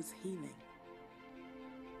nature was healing.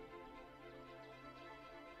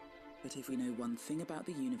 But if we know one thing about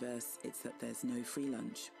the universe, it's that there's no free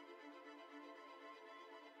lunch.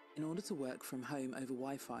 In order to work from home over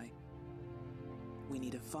Wi-Fi, we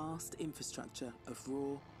need a vast infrastructure of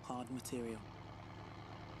raw, hard material.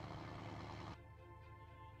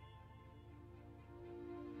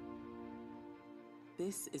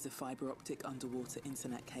 This is a fibre optic underwater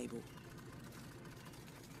internet cable.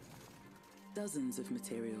 Dozens of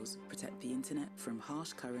materials protect the internet from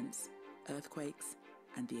harsh currents, earthquakes,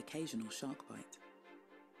 and the occasional shark bite.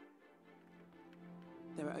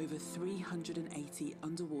 There are over 380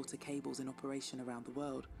 underwater cables in operation around the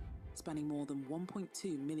world, spanning more than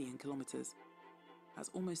 1.2 million kilometres. That's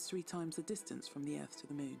almost 3 times the distance from the Earth to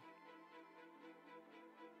the Moon.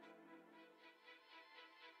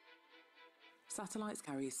 Satellites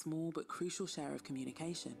carry a small but crucial share of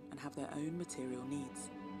communication and have their own material needs.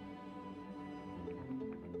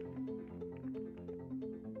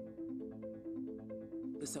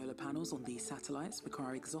 The solar panels on these satellites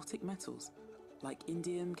require exotic metals like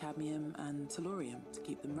indium, cadmium, and tellurium to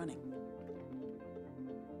keep them running.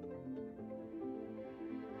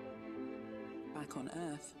 Back on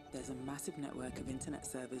Earth, there's a massive network of internet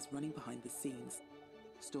servers running behind the scenes,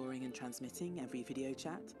 storing and transmitting every video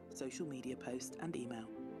chat, social media post, and email.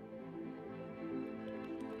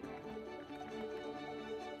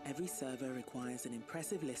 Every server requires an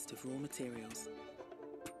impressive list of raw materials.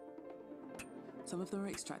 Some of them are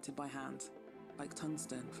extracted by hand, like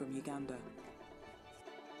tungsten from Uganda.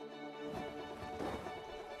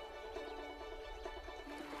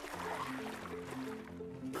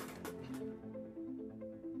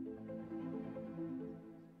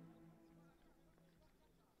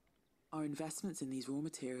 Our investments in these raw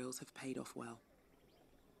materials have paid off well.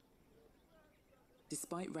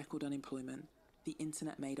 Despite record unemployment, the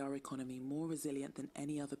internet made our economy more resilient than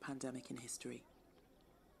any other pandemic in history.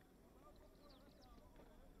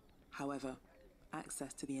 However,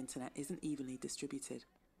 access to the internet isn't evenly distributed.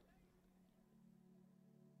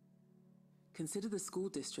 Consider the school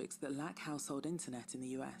districts that lack household internet in the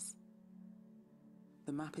US.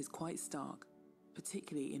 The map is quite stark,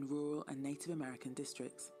 particularly in rural and Native American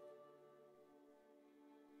districts.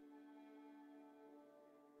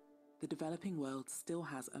 The developing world still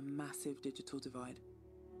has a massive digital divide.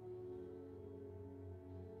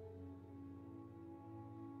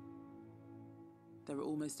 There are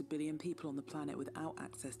almost 1 billion people on the planet without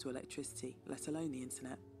access to electricity, let alone the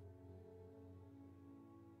internet.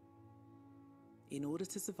 In order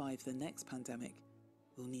to survive the next pandemic,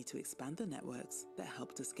 we'll need to expand the networks that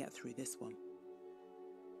helped us get through this one.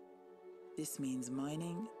 This means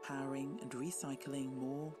mining, powering, and recycling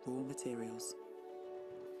more raw materials.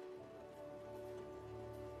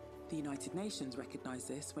 The United Nations recognized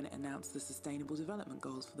this when it announced the Sustainable Development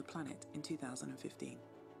Goals for the planet in 2015.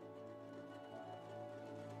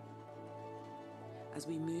 As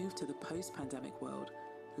we move to the post-pandemic world,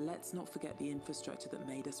 let's not forget the infrastructure that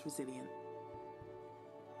made us resilient.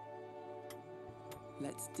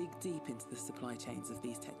 Let's dig deep into the supply chains of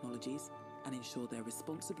these technologies and ensure they're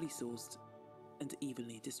responsibly sourced and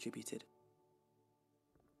evenly distributed.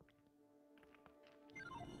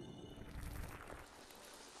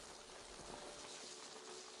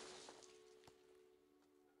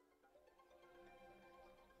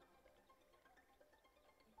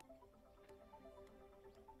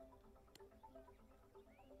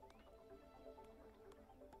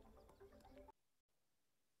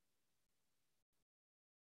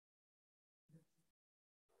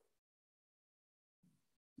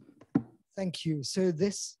 Thank you. So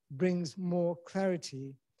this brings more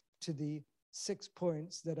clarity to the 6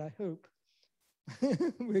 points that I hope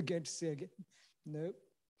we're going to see again. No.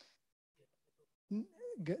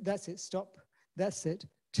 That's it, stop. That's it,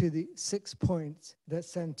 to the 6 points that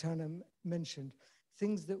Santana mentioned.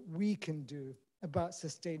 Things that we can do about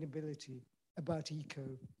sustainability, about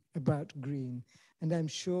eco, about green. And I'm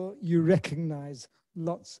sure you recognize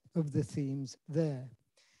lots of the themes there.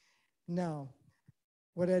 Now,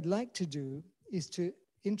 what I'd like to do is to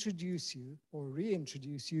introduce you or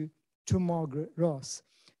reintroduce you to Margaret Ross,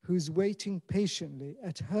 who's waiting patiently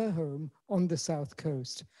at her home on the South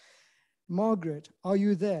Coast. Margaret, are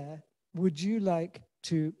you there? Would you like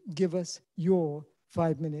to give us your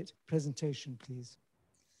 5-minute presentation, please?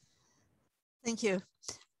 Thank you.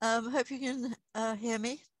 Hope you can hear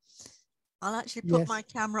me. I'll actually put my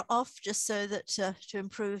camera off just so that to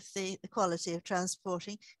improve the quality of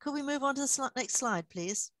transporting. Could we move on to the next slide,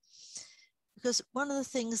 please? Because one of the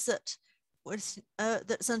things that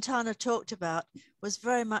that Santana talked about was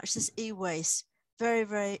very much this e-waste, very,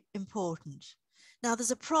 very important. Now, there's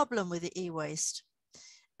a problem with the e-waste.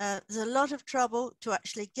 There's a lot of trouble to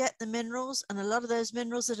actually get the minerals, and a lot of those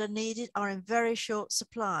minerals that are needed are in very short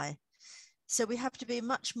supply. So we have to be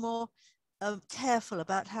much more careful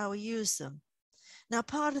about how we use them. Now,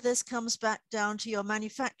 part of this comes back down to your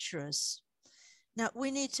manufacturers. Now,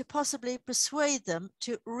 we need to possibly persuade them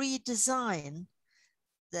to redesign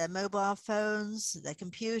their mobile phones, their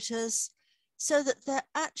computers, so that they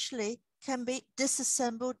actually can be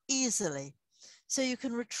disassembled easily. So you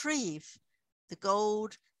can retrieve the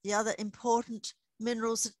gold, the other important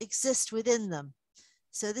minerals that exist within them.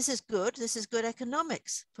 So this is good. This is good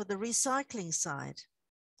economics for the recycling side.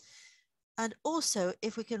 And also,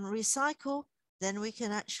 if we can recycle, then we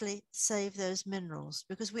can actually save those minerals,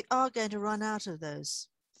 because we are going to run out of those.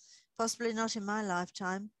 Possibly not in my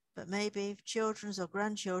lifetime, but maybe children's or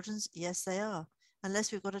grandchildren's, yes, they are,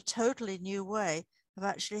 unless we've got a totally new way of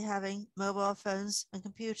actually having mobile phones and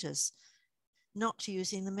computers, not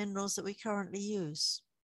using the minerals that we currently use.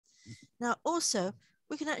 Now, also,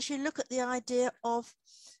 we can actually look at the idea of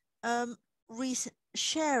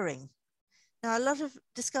sharing. Now, a lot of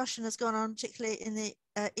discussion has gone on, particularly in the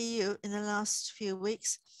EU in the last few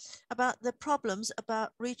weeks, about the problems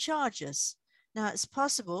about recharges. Now, it's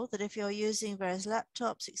possible that if you're using various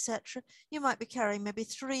laptops, etc., you might be carrying maybe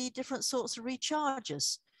 3 different sorts of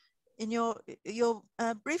recharges in your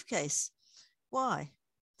briefcase. Why?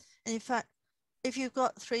 And in fact, if you've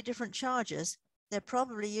got 3 different chargers, they're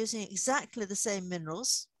probably using exactly the same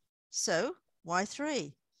minerals. So why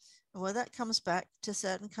 3? Well, that comes back to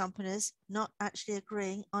certain companies not actually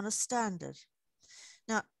agreeing on a standard.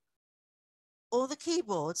 Now, all the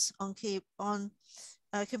keyboards on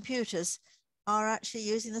computers are actually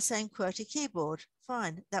using the same QWERTY keyboard.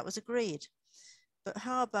 Fine, that was agreed. But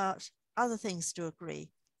how about other things to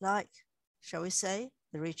agree, like, shall we say,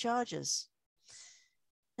 the recharges?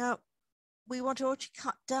 Now, we want to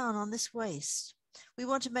cut down on this waste. We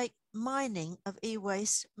want to make mining of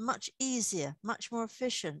e-waste much easier, much more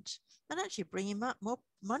efficient, and actually bringing more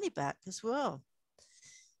money back as well.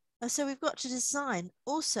 So we've got to design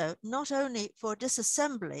also not only for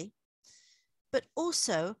disassembly, but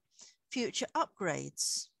also future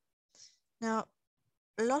upgrades. Now,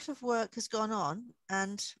 a lot of work has gone on,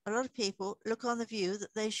 and a lot of people look on the view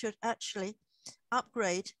that they should actually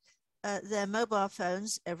upgrade their mobile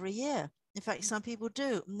phones every year. In fact, some people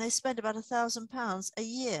do, and they spend about £1,000 a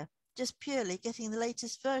year just purely getting the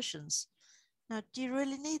latest versions. Now, do you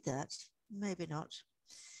really need that? Maybe not.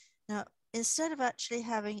 Now, instead of actually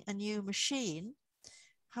having a new machine,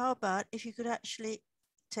 how about if you could actually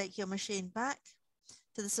take your machine back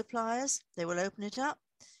to the suppliers, they will open it up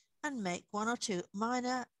and make 1 or 2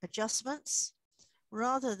 minor adjustments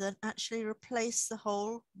rather than actually replace the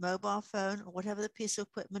whole mobile phone or whatever the piece of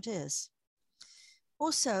equipment is.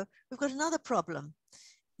 Also, we've got another problem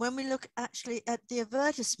when we look actually at the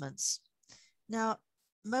advertisements. Now,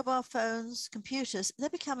 mobile phones, computers, they're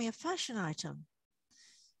becoming a fashion item.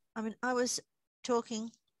 I mean, I was talking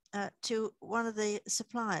to one of the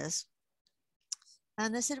suppliers,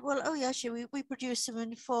 and they said, well, oh yeah, actually, we produce them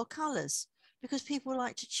in 4 colors because people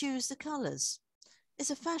like to choose the colors. It's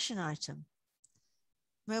a fashion item.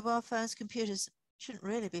 Mobile phones, computers shouldn't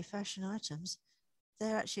really be fashion items.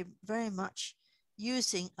 They're actually very much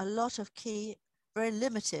using a lot of key, very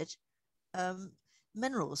limited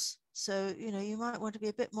minerals. So, you know, you might want to be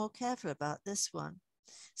a bit more careful about this one.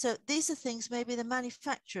 So these are things maybe the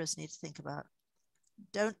manufacturers need to think about.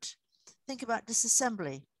 Don't think about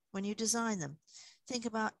disassembly when you design them. Think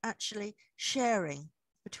about actually sharing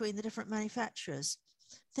between the different manufacturers.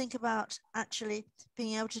 Think about actually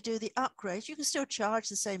being able to do the upgrades. You can still charge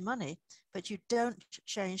the same money, but you don't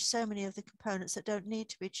change so many of the components that don't need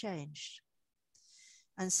to be changed.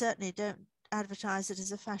 And certainly don't advertise it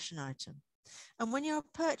as a fashion item. And when you're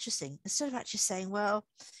purchasing, instead of actually saying, well,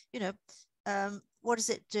 you know, what does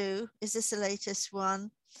it do? Is this the latest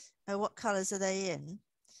one? What colors are they in?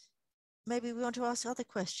 Maybe we want to ask other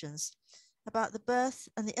questions about the birth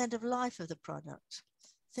and the end of life of the product,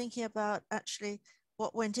 thinking about actually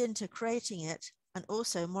what went into creating it, and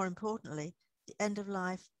also, more importantly, the end of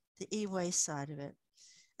life, the e-waste side of it.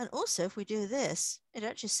 And also, if we do this, it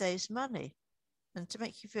actually saves money. And to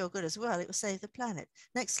make you feel good as well, it will save the planet.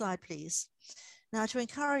 Next slide, please. Now, to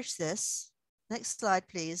encourage this, next slide,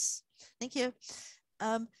 please. Thank you.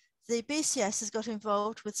 The BCS has got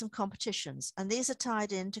involved with some competitions, and these are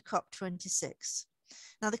tied into COP26.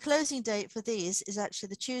 Now, the closing date for these is actually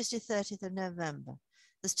the Tuesday, 30th of November.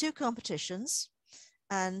 There's 2 competitions,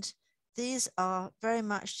 and these are very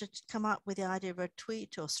much to come up with the idea of a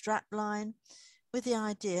tweet or strap line with the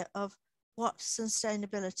idea of what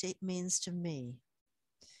sustainability means to me.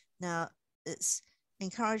 Now, it's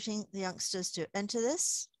encouraging the youngsters to enter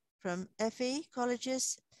this from FE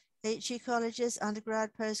colleges, colleges,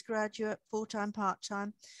 undergrad, postgraduate, full-time,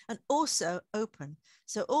 part-time, and also open.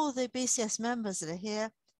 So all the BCS members that are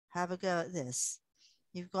here have a go at this.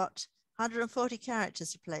 You've got 140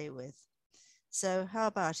 characters to play with. So how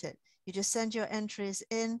about it? You just send your entries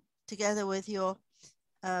in together with your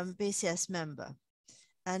BCS member.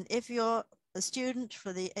 And if you're a student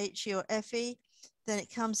for the HE or FE, then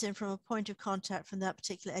it comes in from a point of contact from that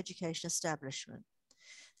particular education establishment.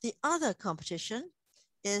 The other competition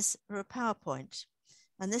is for a PowerPoint.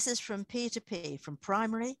 And this is from P to P, from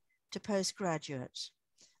primary to postgraduate.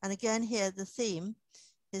 And again, here the theme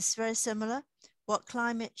is very similar: what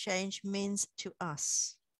climate change means to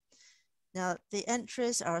us. Now, the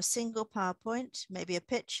entries are a single PowerPoint, maybe a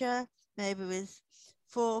picture, maybe with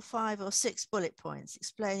 4, 5, or 6 bullet points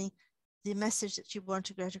explaining the message that you want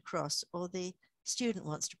to get across or the student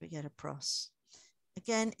wants to get across.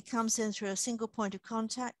 Again, it comes in through a single point of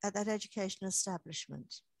contact at that educational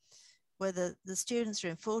establishment, whether the students are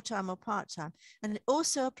in full-time or part-time. And it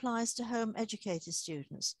also applies to home educated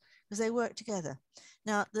students because they work together.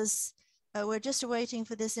 Now, we're just awaiting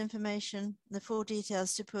for this information, the full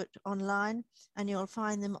details to put online, and you'll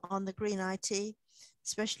find them on the Green IT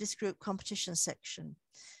Specialist Group competition section.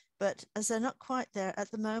 But as they're not quite there at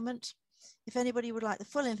the moment, if anybody would like the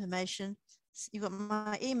full information, you've got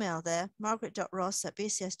my email there,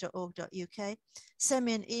 margaret.ross@bcs.org.uk. Send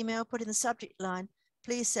me an email, put in the subject line,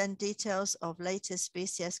 please send details of latest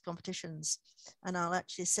BCS competitions, and I'll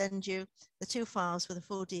actually send you the 2 files with the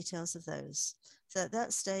full details of those. So at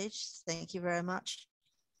that stage, thank you very much.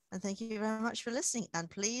 And thank you very much for listening. And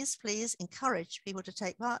please, please encourage people to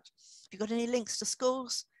take part. If you've got any links to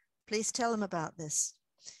schools, please tell them about this.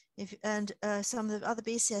 Some of the other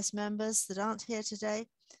BCS members that aren't here today,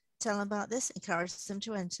 tell them about this, encourage them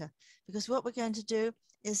to enter. Because what we're going to do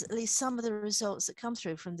is at least some of the results that come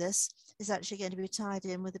through from this is actually going to be tied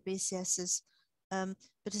in with the BCS's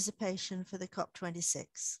participation for the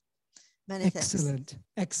COP26. Many thanks. Excellent,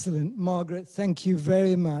 excellent. Margaret, thank you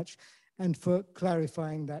very much and for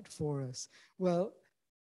clarifying that for us. Well,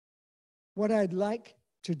 what I'd like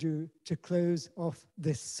to do to close off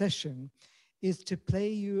this session is to play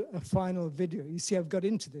you a final video. You see, I've got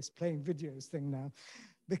into this playing videos thing now,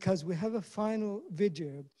 because we have a final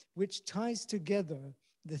video which ties together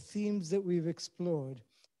the themes that we've explored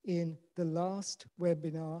in the last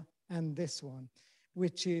webinar and this one,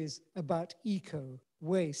 which is about eco,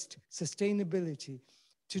 waste, sustainability,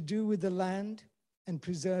 to do with the land and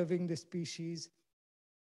preserving the species,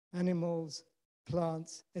 animals,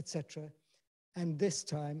 plants, etc. And this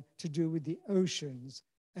time to do with the oceans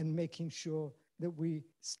and making sure that we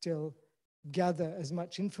still gather as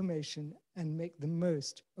much information and make the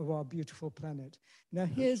most of our beautiful planet. Now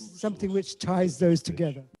here's something which ties those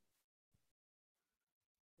together.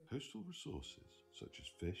 Coastal resources such as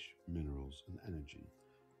fish, minerals and energy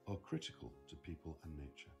are critical to people and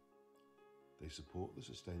nature. They support the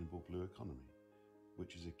sustainable blue economy,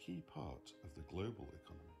 which is a key part of the global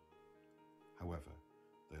economy. However,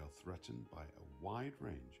 they are threatened by a wide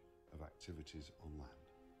range of activities on land.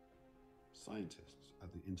 Scientists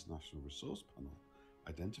at the International Resource Panel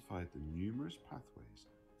identified the numerous pathways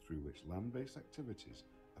through which land-based activities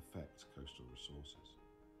affect coastal resources.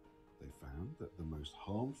 They found that the most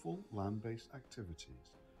harmful land-based activities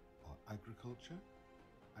are agriculture,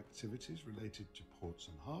 activities related to ports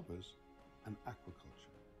and harbours, and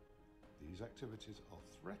aquaculture. These activities are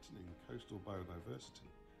threatening coastal biodiversity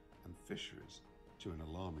and fisheries to an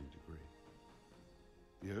alarming degree.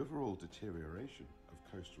 The overall deterioration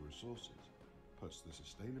of coastal resources puts the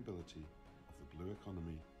sustainability of the blue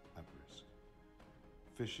economy at risk.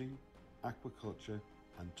 Fishing, aquaculture,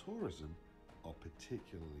 and tourism are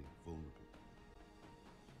particularly vulnerable.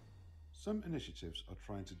 Some initiatives are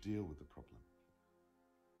trying to deal with the problem,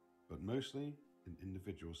 but mostly in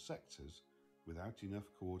individual sectors without enough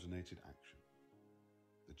coordinated action.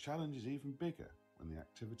 The challenge is even bigger when the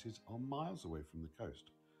activities are miles away from the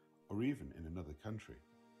coast, or even in another country,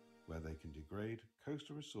 where they can degrade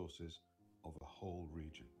coastal resources of a whole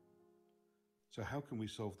region. So how can we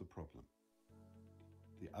solve the problem?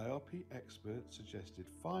 The IRP experts suggested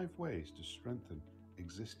 5 ways to strengthen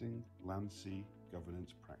existing land-sea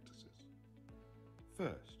governance practices.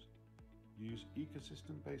 First, use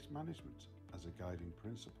ecosystem-based management as a guiding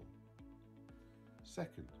principle.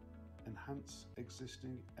 Second, enhance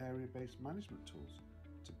existing area-based management tools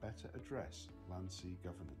to better address land-sea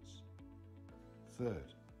governance.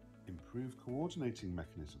 Third, improve coordinating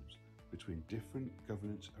mechanisms between different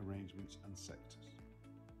governance arrangements and sectors.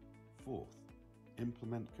 Fourth,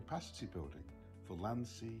 implement capacity building for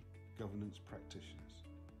land-sea governance practitioners.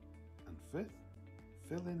 And fifth,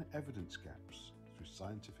 fill in evidence gaps through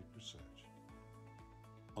scientific research.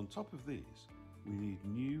 On top of these, we need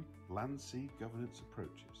new land-sea governance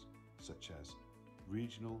approaches, such as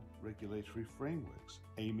regional regulatory frameworks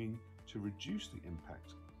aiming to reduce the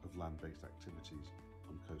impact of land-based activities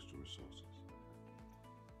on coastal resources.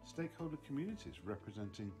 Stakeholder communities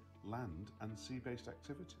representing land and sea-based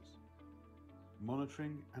activities.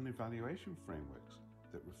 Monitoring and evaluation frameworks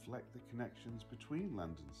that reflect the connections between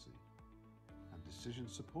land and sea. And decision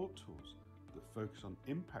support tools that focus on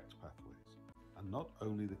impact pathways and not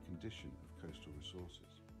only the condition of coastal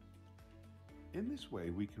resources. In this way,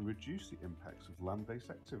 we can reduce the impacts of land-based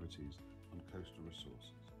activities on coastal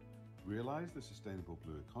resources, realise the sustainable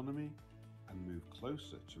blue economy, and move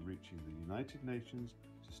closer to reaching the United Nations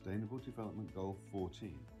Sustainable Development Goal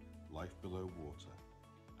 14, Life Below Water,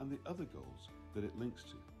 and the other goals that it links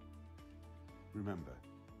to. Remember,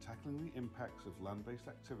 tackling the impacts of land-based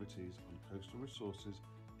activities on coastal resources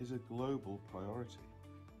is a global priority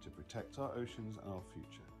to protect our oceans and our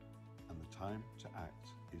future, and the time to act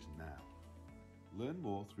is now. Learn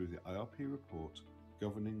more through the IRP report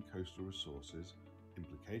Governing Coastal Resources,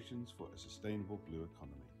 Implications for a Sustainable Blue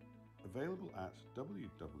Economy, available at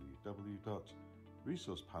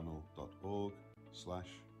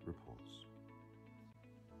www.resourcepanel.org/reports.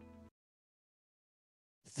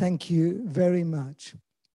 Thank you very much.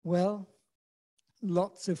 Well,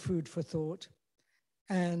 lots of food for thought.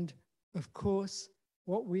 And of course,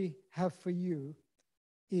 what we have for you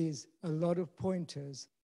is a lot of pointers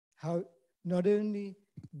how not only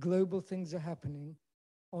global things are happening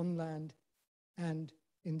on land and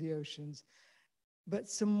in the oceans, but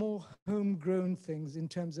some more homegrown things in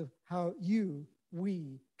terms of how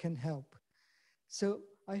we can help. So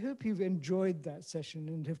I hope you've enjoyed that session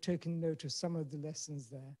and have taken note of some of the lessons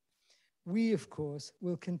there. We, of course,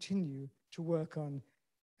 will continue to work on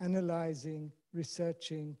analyzing,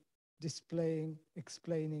 researching, displaying,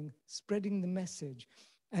 explaining, spreading the message.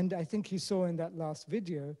 And I think you saw in that last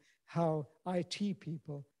video how IT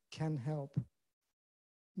people can help.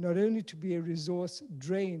 Not only to be a resource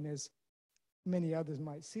drain, as many others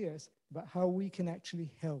might see us, but how we can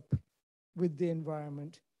actually help with the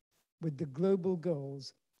environment, with the global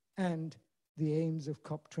goals and the aims of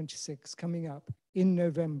COP26 coming up in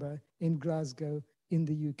November in Glasgow in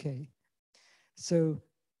the UK. So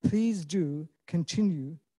please do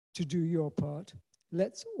continue to do your part.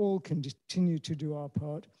 Let's all continue to do our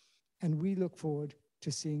part, and we look forward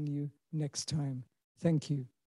to seeing you next time. Thank you.